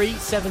 0333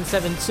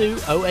 772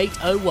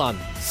 0801.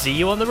 See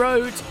you on the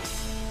road.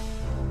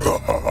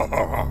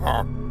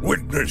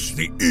 Witness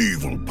the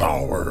evil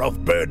power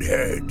of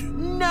Bedhead.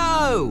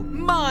 No!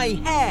 My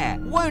hair!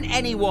 Won't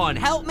anyone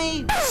help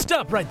me?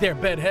 Stop right there,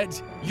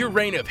 Bedheads. Your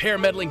reign of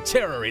hair-meddling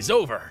terror is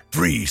over.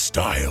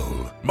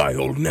 Freestyle, my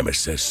old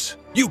nemesis.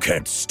 You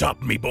can't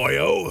stop me,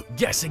 boyo.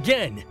 Guess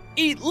again.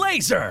 Eat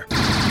laser!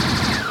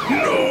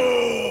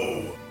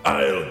 No!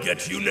 I'll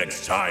get you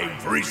next time,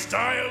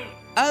 Freestyle.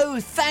 Oh,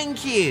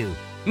 thank you.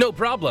 No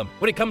problem.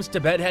 When it comes to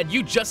Bedhead,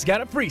 you just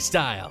gotta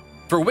freestyle.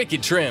 For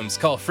wicked trims,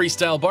 call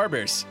Freestyle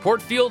Barbers,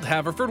 Portfield,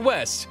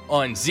 Haverfordwest,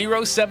 on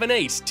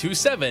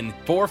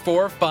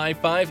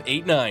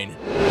 07827445589.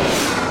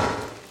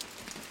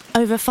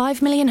 Over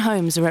 5 million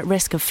homes are at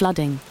risk of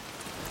flooding,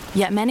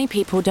 yet many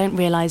people don't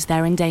realise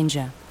they're in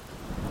danger.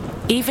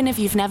 Even if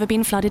you've never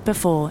been flooded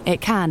before,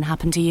 it can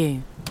happen to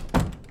you.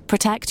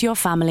 Protect your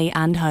family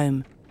and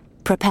home.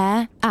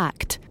 Prepare,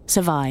 act,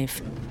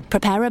 survive.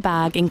 Prepare a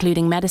bag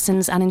including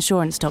medicines and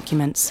insurance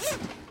documents.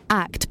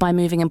 Act by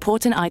moving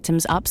important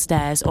items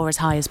upstairs or as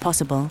high as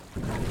possible.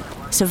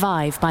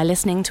 Survive by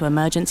listening to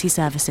emergency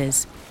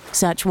services.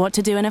 Search what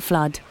to do in a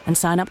flood and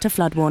sign up to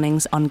flood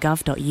warnings on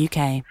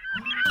gov.uk.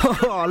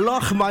 Oh,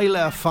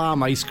 Lochmeyler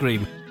Farm Ice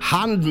Cream.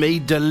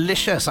 Handmade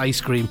delicious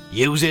ice cream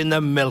using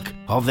the milk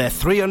of their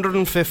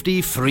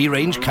 350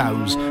 free-range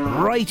cows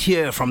right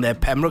here from their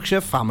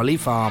Pembrokeshire family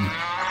farm.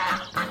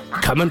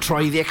 Come and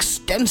try the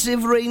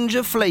extensive range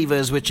of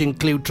flavours which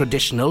include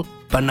traditional,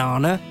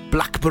 banana,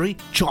 blackberry,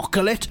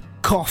 chocolate,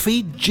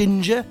 coffee,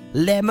 ginger,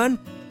 lemon,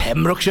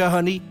 Pembrokeshire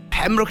honey,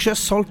 Pembrokeshire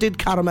salted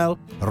caramel,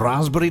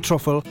 raspberry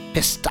truffle,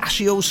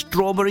 pistachio,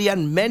 strawberry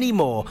and many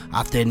more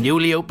at their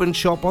newly opened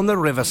shop on the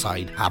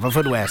Riverside,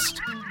 Haverfordwest.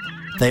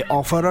 They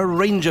offer a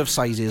range of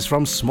sizes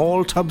from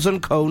small tubs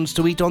and cones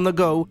to eat on the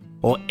go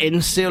or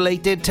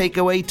insulated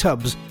takeaway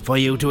tubs for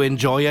you to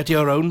enjoy at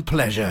your own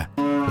pleasure.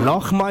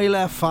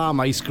 Lochmeyler Farm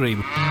Ice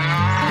Cream.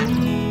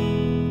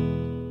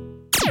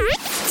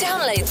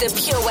 Download the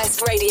Pure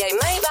West Radio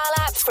mobile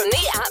app from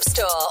the App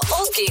Store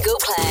or Google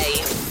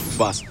Play.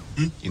 Boss,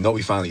 you know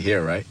we finally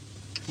here, right?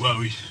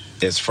 Well,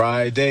 It's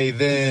Friday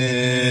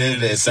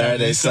then, it's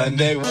Saturday,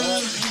 Sunday.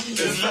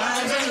 It's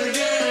Friday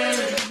again.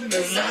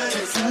 It's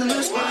Friday,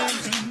 Sunday.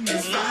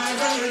 It's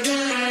Friday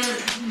again.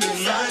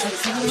 It's Friday,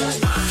 Sunday.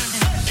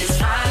 It's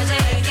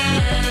Friday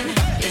again.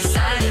 It's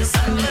Saturday,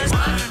 Sunday.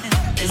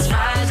 It's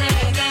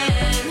Friday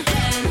again.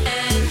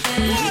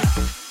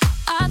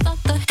 I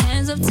thought the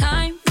hands of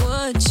time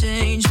would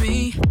change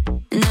me,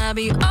 and I'd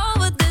be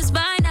over this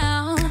by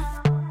now.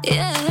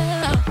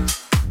 Yeah,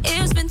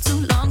 it's been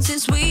too long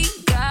since we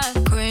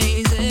got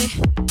crazy.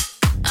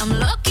 I'm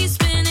lucky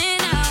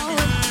spinning out.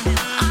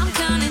 I'm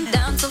counting down.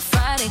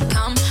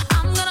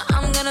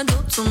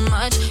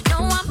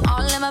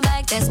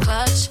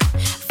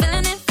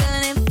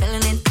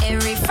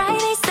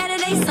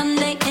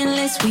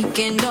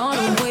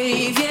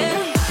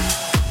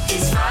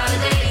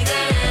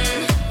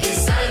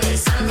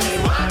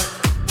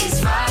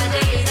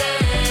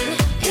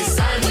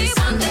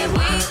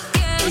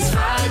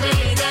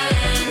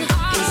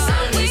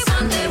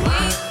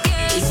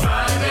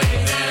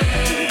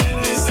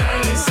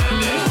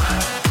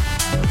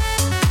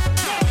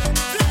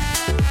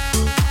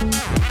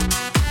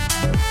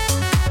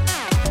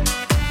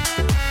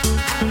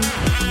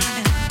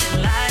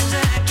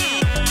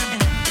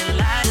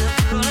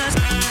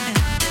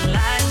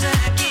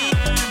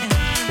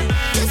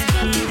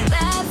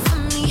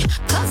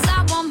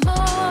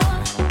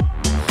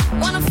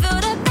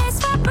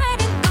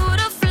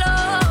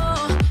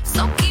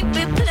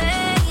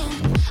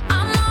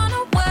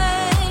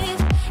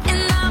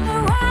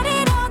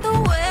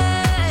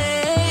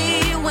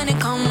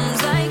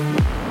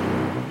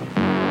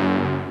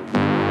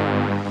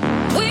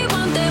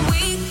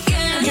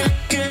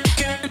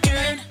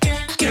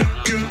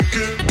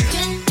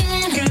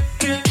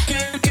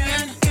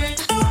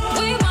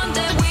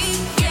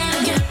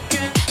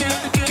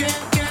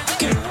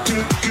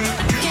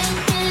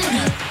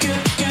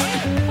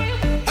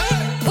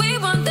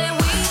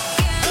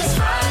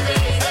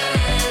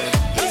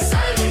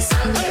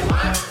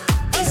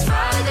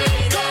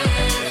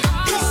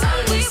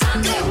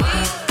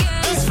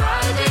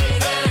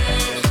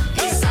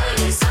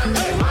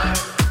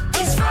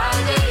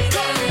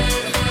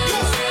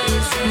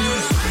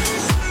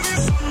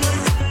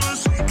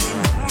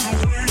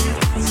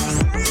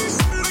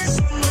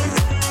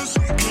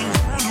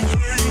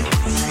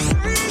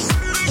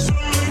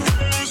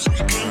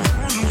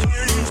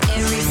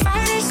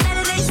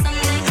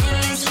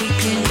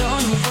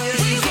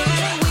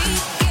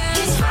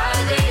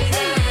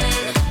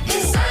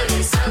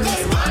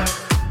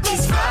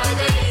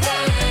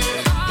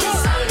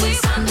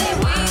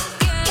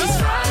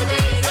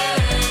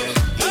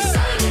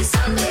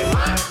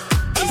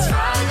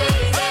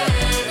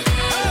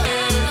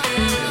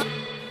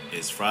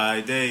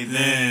 Friday,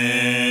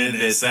 then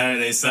it's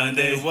Saturday,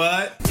 Sunday,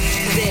 what?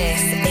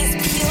 This is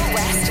Pure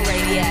West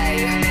Radio.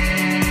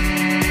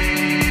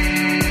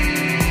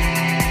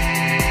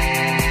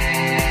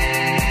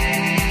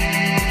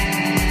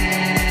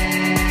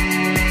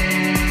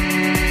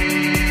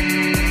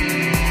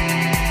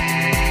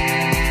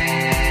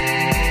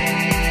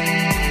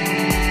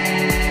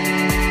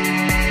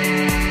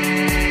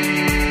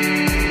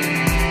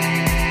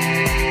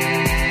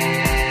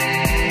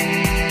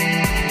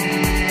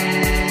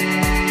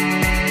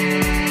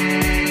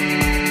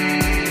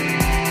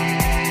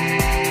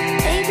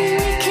 Baby,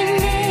 we can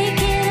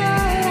make it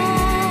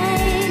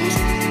alright.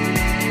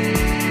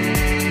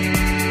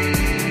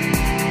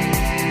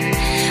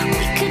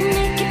 We could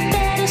make it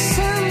better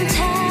sometime.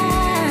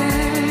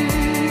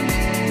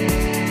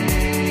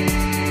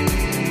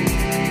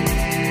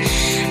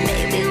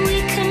 Maybe we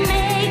could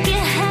make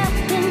it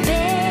happen,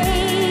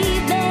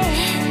 baby.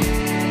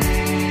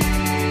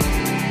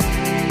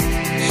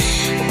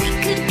 We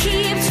could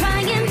keep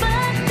trying,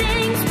 but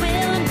things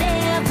will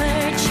never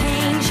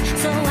change.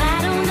 So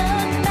I don't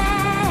look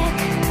back.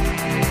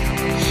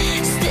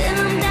 Still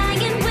I'm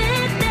dying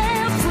with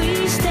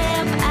every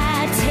step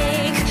I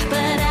take,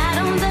 but I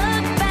don't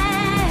look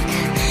back.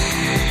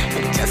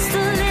 Just a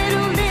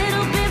little bit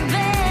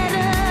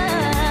better.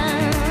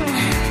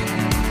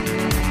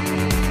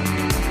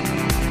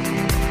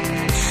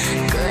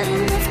 Good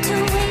enough to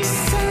waste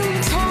some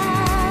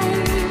time.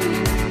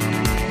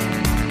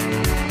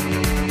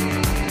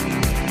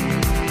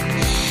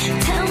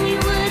 Tell me,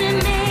 would it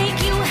make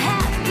you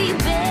happy,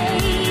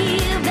 baby?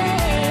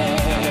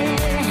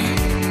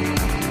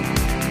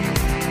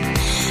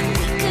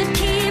 We could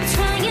keep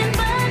trying,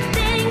 but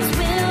things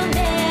will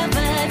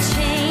never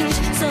change.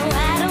 So I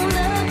don't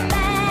look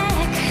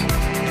back.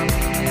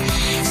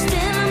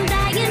 Still I'm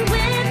dying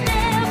with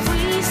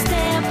every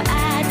step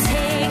I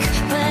take,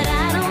 but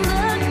I don't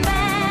look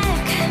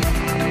back.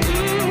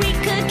 We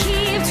could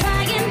keep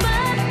trying,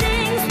 but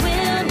things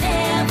will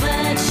never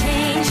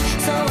change.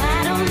 So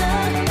I don't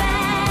look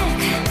back.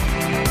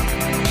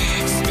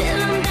 Still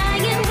I'm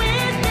dying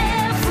with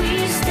every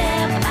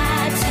step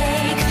I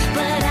take,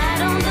 but I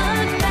don't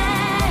look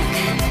back.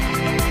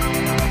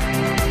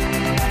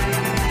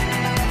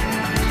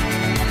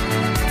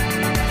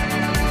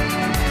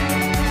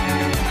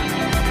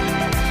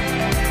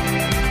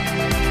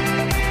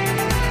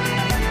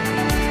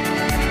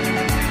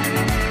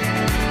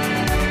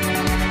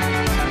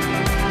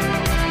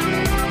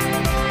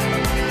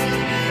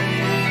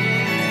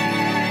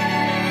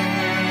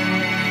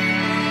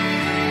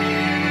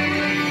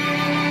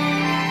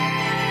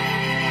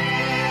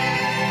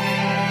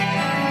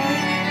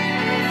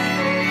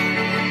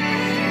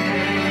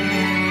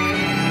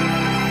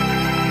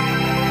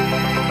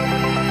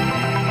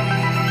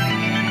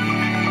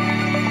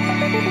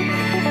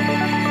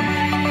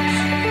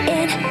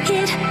 And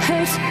it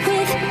hurts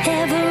with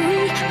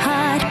every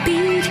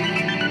heartbeat.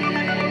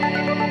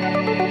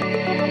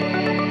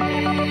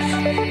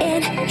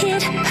 And it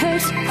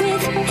hurts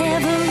with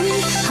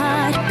every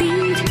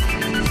heartbeat.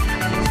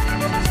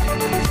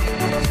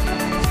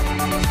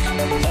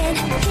 And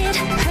it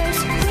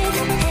hurts with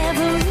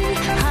every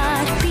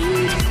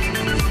heartbeat.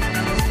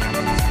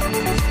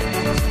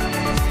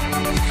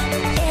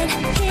 And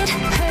it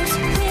hurts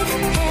with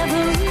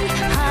every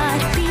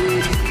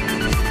heartbeat.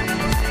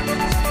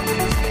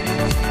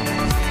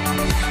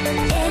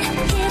 And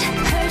it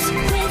hurts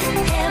with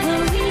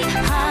every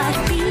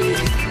heartbeat.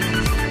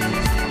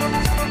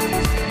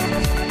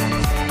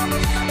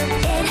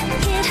 And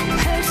it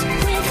hurts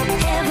with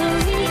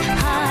every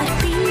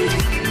heartbeat.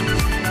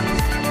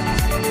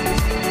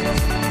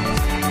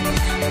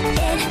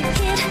 And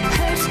it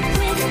hurts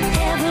with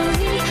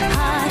every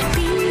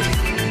heartbeat.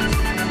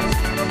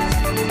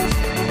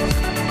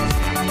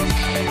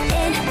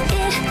 And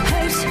it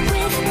hurts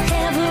with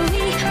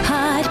every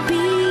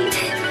heartbeat.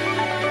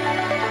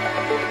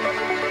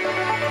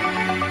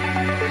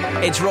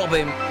 It's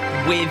Robin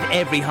with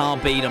Every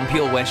Heartbeat on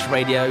Pure West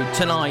Radio.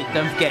 Tonight,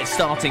 don't forget,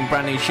 starting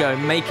brand new show,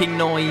 Making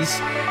Noise,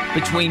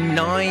 between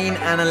 9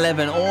 and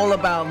 11, all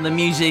about the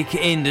music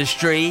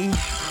industry.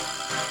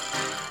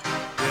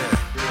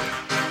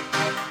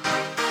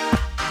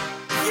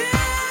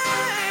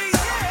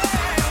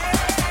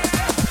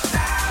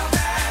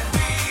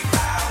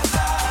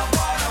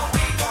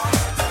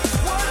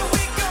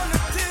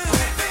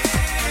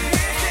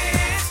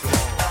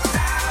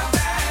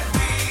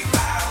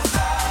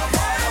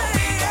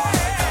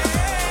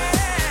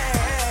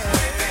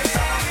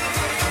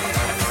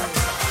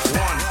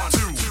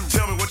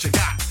 Tell me what you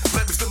got.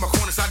 Let me slip my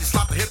corner side, you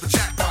slap the hip, the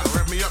jackpot.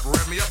 Rev me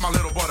up, my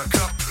little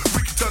buttercup.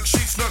 We can tuck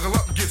sheets, snuggle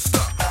up and get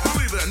stuck.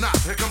 Believe it or not,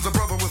 here comes a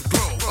brother with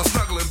glow. A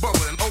snuggling,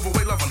 bubbling,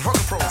 overweight, loving,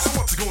 hugging pro. So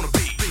what's it gonna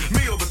be?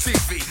 Me or the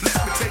TV? Let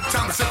me take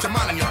time to set your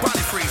mind and your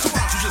body free. So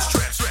why don't you just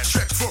stretch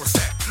for a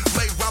sec?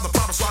 Lay while the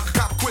problem so I can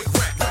cop a quick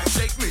wreck.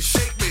 Shake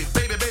me,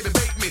 baby,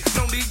 bake me.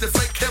 No need to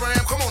fake, here I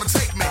am, come on and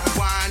take me.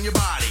 Wind your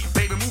body,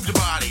 baby, move your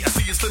body. I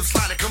see you slip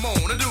sliding, come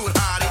on and do it,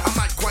 hottie. I'm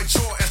not quite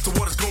sure as to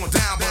what is going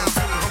down, but I'm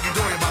feeling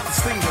hunky-dory about this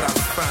thing that I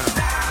found.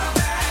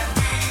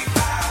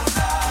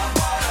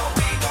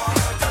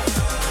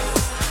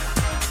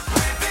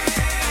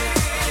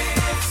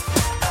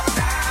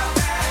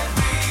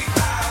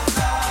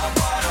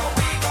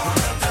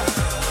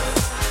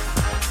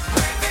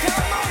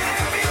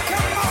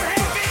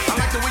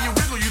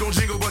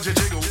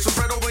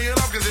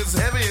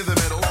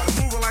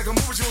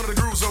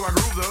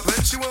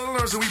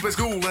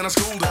 in a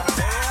school day.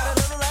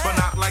 But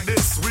not like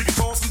this. We can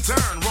toss and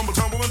turn, rumble,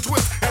 tumble, and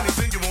twist.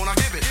 Anything you want, I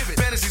give it.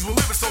 Fantasies will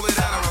live it, so lay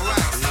down and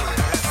relax.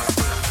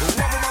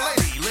 Love of my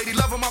lady,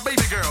 love of my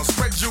baby girl.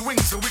 Spread your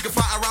wings so we can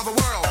fly around the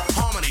world.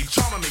 Harmony,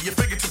 charming me, your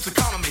fingertips are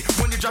calming me.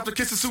 When you drop the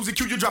kiss of Susie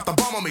Q, you drop the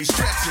bomb on me.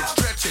 Stretch it,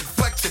 flex it,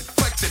 flex it.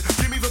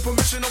 Give me the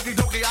permission, okie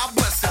dokie, I'll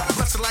bless it.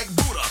 Bless it like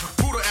Buddha,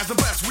 Buddha as the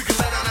best. We can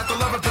lay down at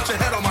the love and put your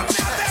head on my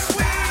chest.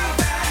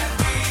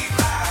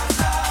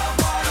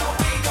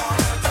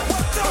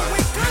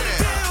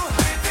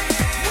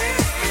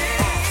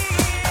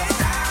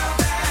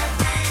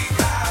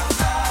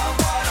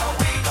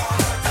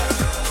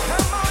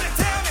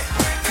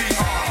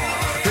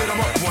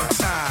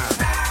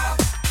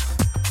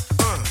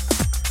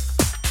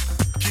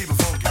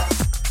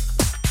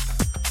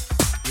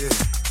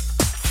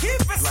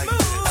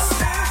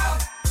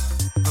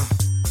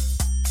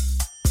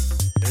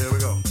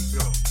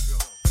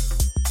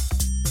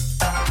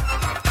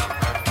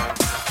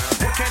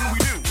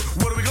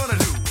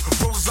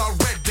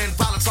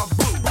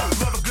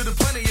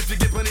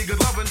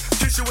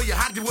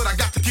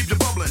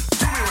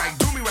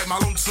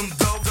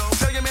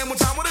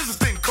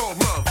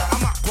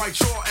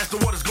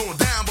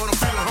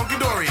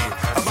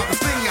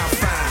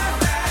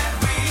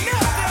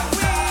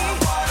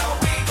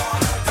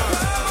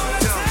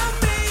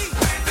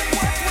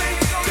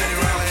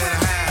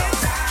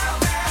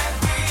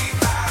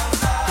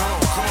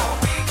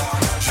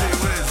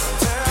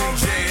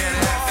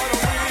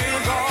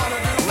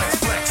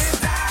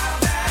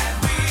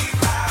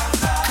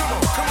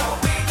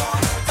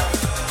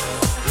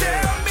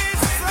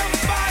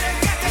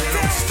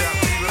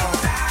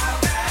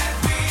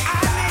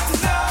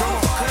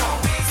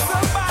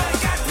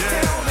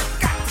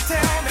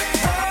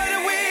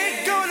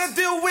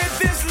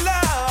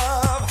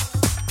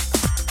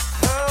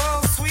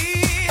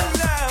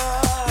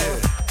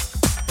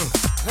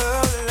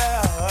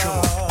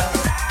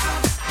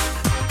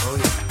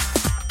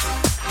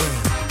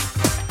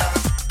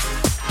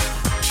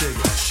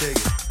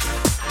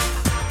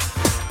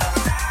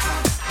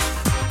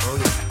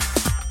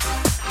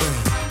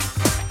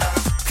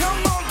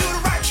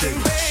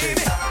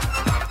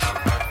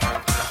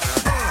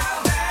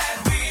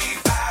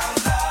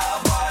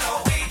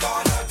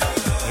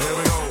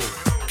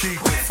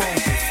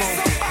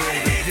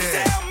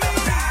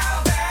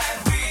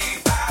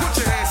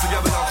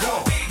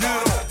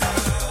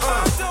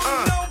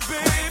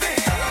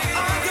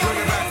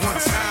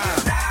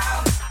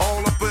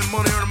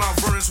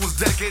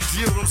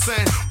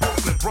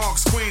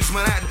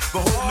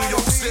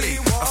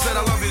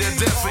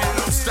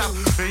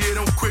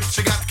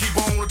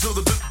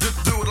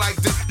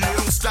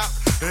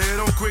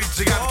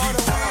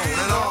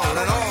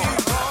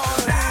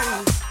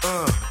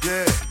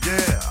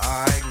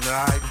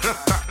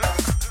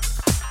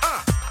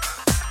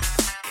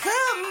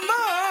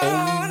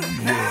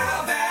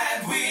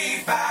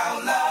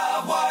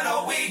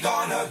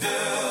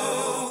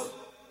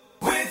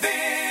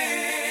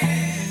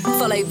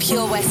 Follow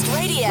Pure West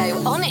Radio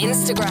on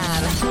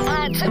Instagram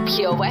at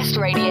Pure West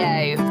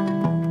Radio.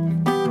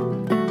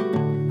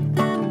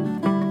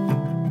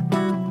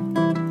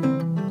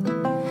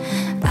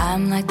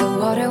 I'm like the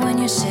water when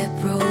your ship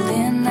rolled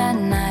in that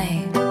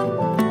night.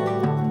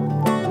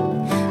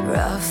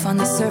 Rough on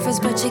the surface,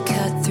 but you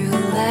cut through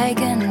like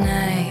a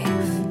knife.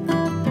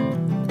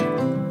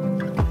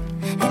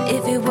 And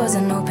if it was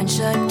an open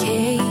shut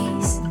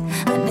case,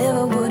 I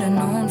never would have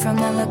known from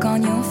that look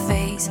on your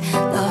face.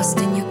 Lost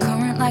in your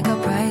current like a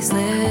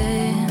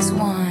priceless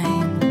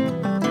wine.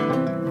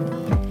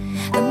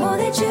 The more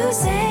that you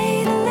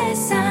say, the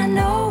less I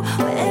know.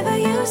 Wherever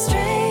you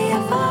stray, I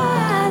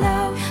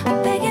follow.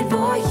 I'm begging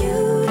for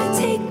you to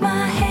take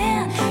my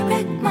hand,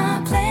 wreck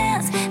my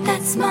plans,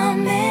 that's my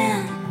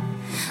man.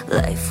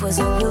 Life was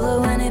a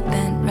willow and it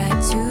bent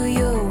right to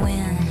your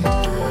wind.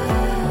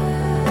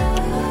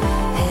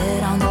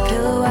 Head on the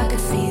pillow, I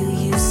could feel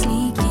you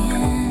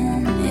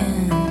sneaking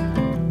in.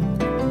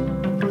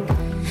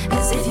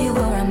 As if you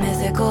were a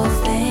mythical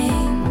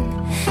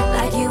thing,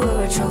 like you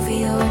were a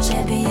trophy or a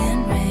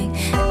champion ring.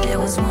 If there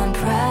was one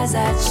prize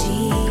I'd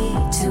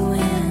cheat to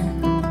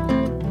win.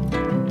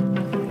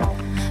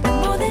 The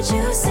more that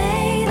you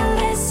say, the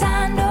less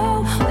I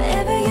know.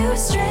 Wherever you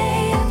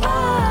stray, I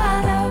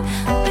follow.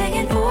 I'm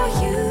begging for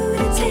you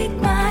to take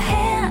my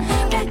hand,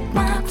 wreck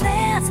my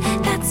plans,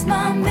 that's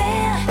my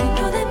man. You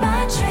know that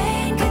my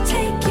train could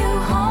take you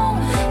home.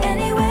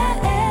 Anywhere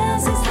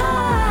else is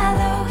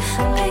hollow.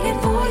 I'm begging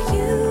for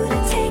you to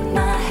take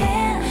my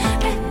hand,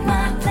 wreck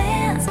my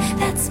plans,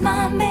 that's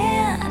my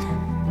man.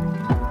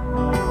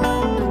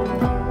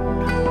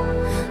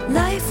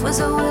 Life was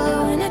a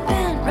willow and it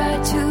bent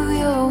right to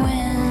your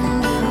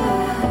wind.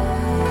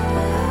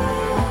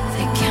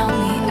 They count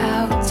me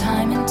out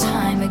time and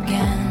time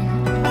again.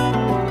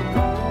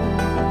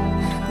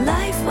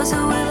 Life was a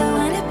willow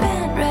and it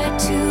bent right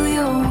to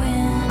your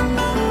wind.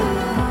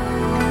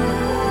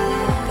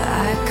 But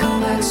I come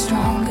back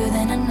stronger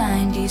than a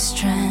 90s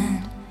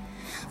trend.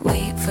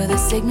 Wait for the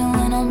signal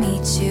and I'll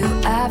meet you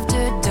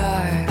after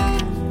dark.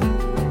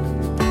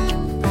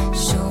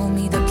 Show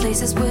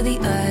places where the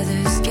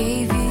others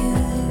gave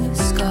you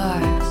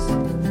scars.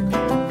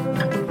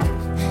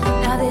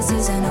 Now this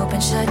is an open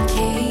shut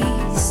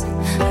case.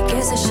 I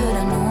guess I should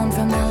have known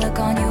from the look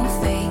on your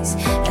face.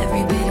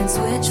 Every bait and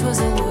switch was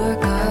a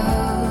work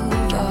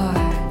of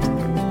art.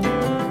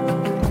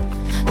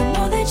 The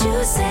more that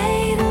you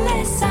say, the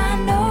less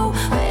I know.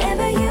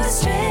 Wherever you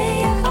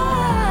stray, I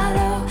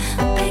follow.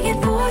 I'm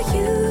begging for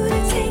you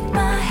to take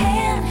my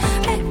hand,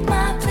 wreck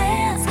my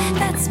plans.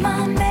 That's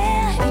my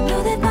man. You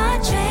know that my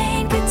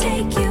train could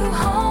take you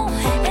home.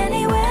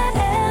 Anywhere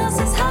else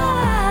is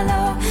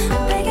hollow.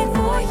 I'm begging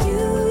for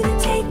you to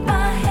take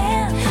my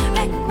hand,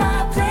 wreck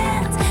my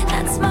plans.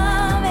 That's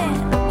my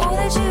man. The more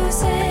that you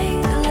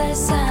say, the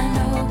less I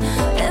know.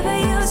 Wherever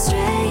you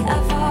stray, I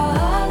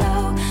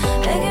follow.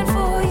 Begging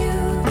for you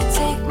to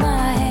take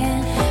my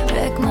hand,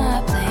 wreck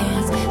my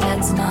plans.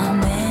 That's my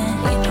man.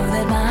 You know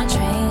that my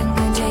train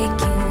can take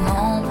you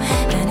home.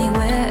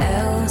 Anywhere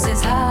else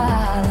is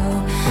hollow.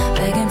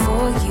 Begging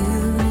for you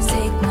to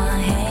take my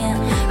hand,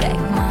 wreck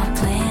my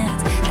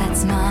plans.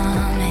 That's my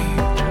man.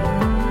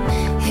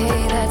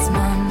 Hey, that's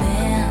my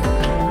man.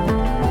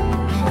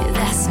 Yeah,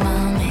 that's my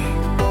man.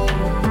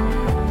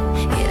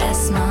 Yeah,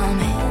 that's my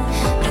man.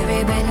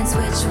 Every bait and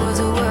switch was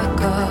a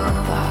work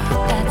of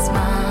art. That's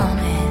my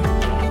man.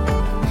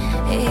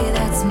 Hey,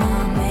 that's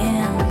my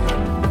man.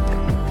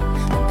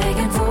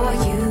 Begging for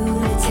you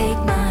to take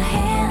my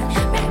hand,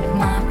 wreck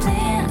my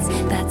plans.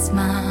 That's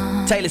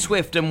my Taylor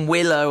Swift and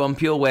Willow on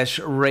Pure West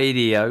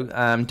Radio.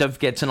 Don't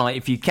forget tonight,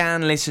 if you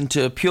can, listen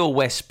to Pure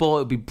West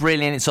Sport. It'll be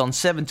brilliant. It's on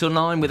 7 till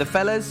 9 with the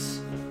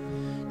fellas.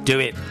 Do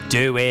it.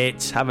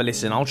 Have a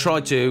listen. I'll try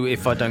to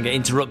if I don't get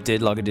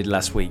interrupted like I did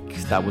last week.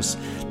 That was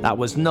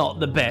not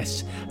the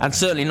best and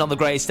certainly not the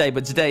greatest day,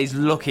 but today's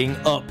looking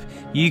up.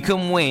 You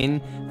can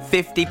win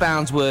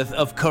 £50 worth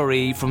of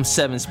curry from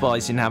Seven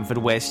Spice in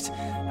Haverfordwest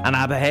and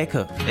have a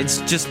haircut. It's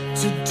just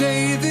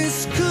Today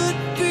this could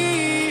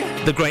be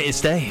the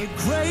greatest day. the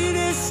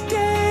greatest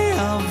day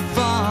of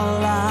our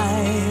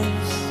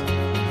lives.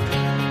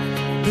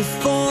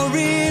 Before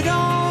it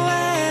all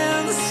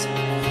ends,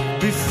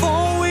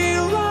 before we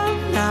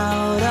run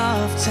out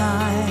of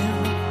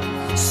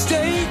time,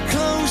 stay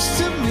close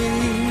to me.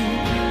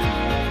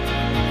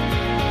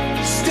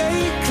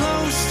 Stay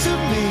close to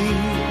me.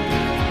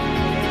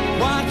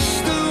 Watch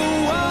the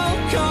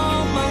world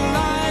come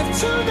alive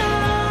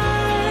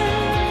tonight.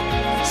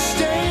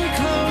 Stay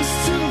close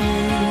to me.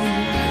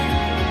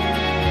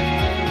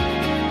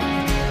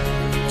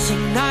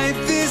 Tonight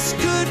this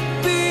could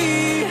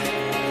be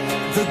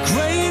the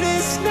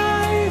greatest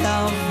night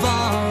of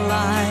our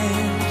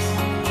lives.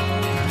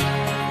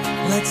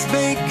 Let's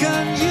make a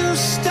new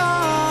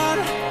start.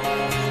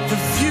 The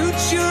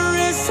future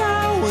is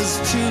ours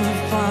to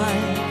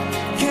find.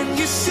 Can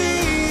you see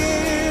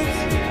it?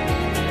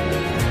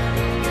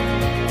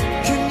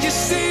 Can you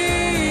see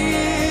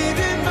it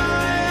in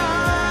my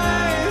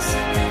eyes?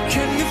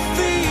 Can you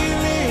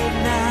feel it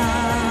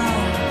now?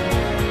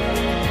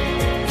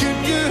 Can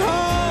you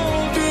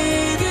hold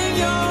it in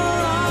your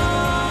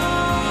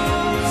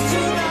arms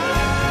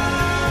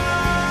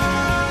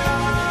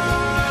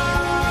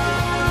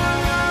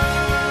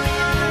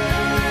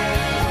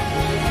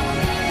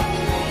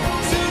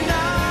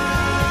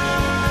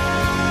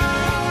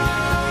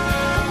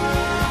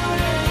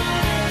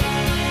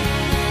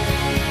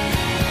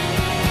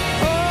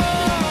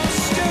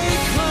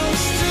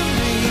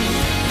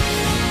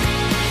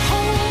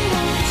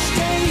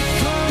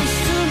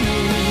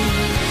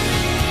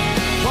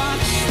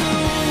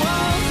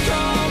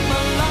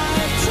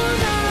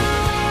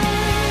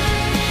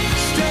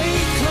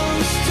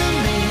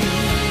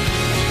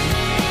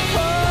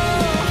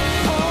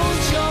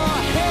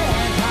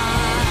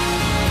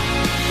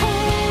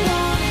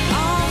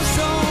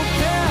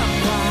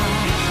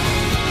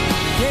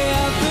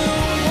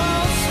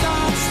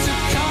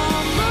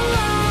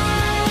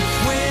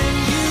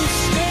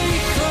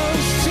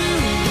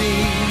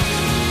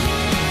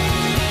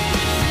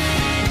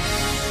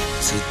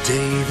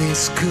Today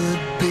this could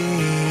be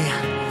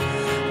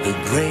the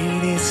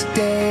greatest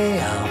day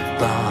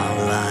of our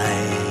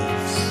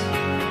lives.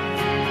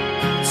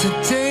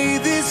 Today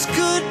this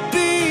could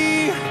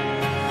be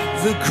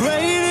the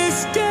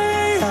greatest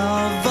day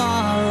of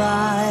our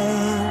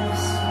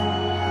lives.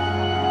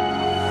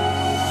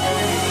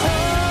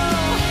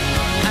 Oh,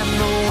 and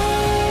the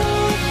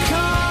world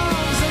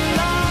comes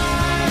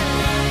alive,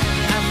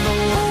 and the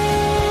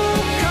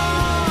world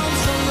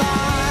comes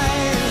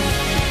alive,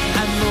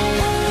 and the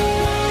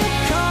world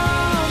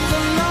comes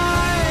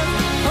alive.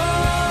 Oh,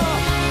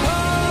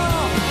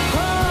 oh,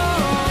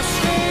 oh,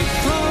 stay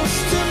close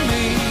to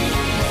me.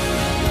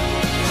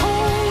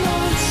 Hold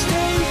on,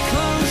 stay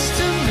close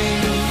to me.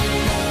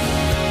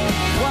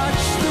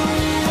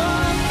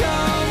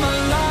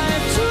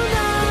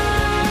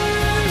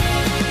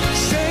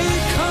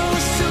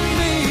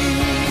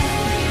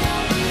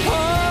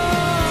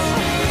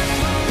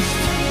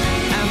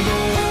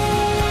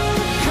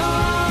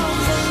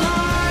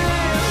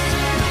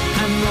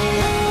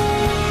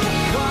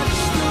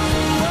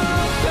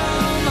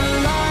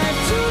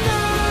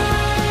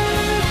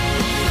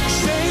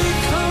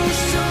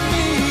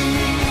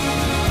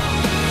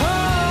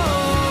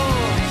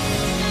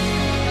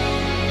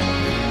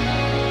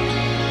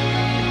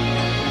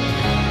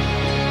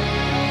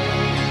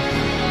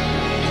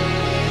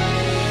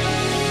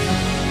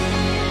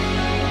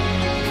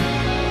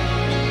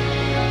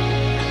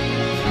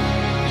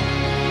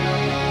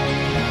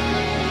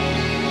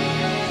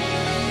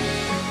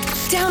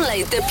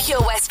 Download the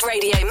Pure West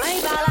Radio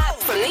mobile app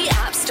from the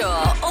App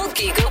Store or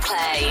Google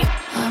Play.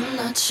 I'm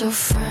not your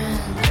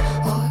friend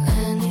or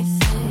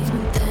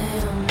anything,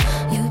 damn.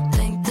 You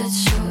think that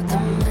you're the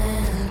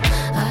man,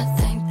 I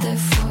think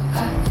therefore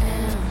I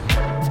am.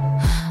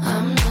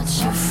 I'm not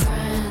your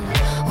friend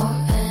or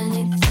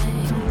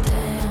anything,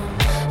 damn.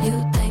 You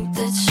think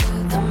that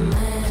you're the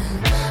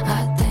man,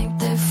 I think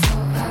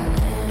therefore I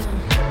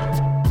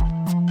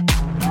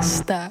am.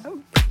 Stop.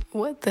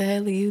 What the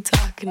hell are you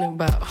talking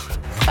about?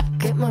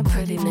 Get my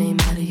pretty name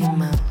out of your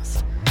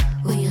mouth.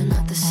 We are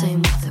not the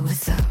same with or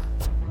without.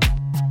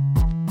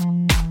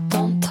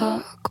 Don't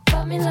talk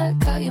about me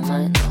like how you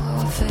might know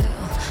how I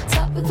feel.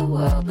 Top of the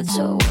world, but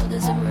your world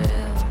isn't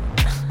real.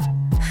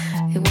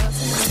 It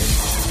wasn't real.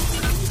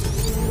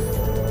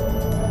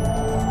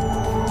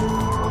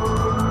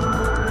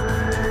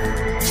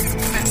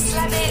 From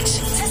Slevich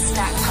to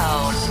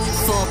Stackpole.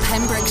 For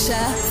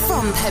Pembrokeshire,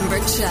 from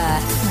Pembrokeshire,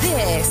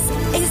 this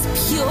is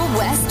Pure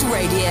West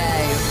Radio.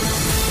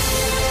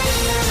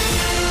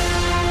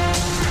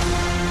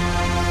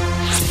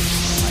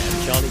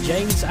 Charlie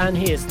James, and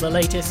here's the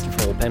latest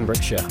for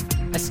Pembrokeshire.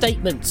 A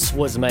statement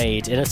was made in a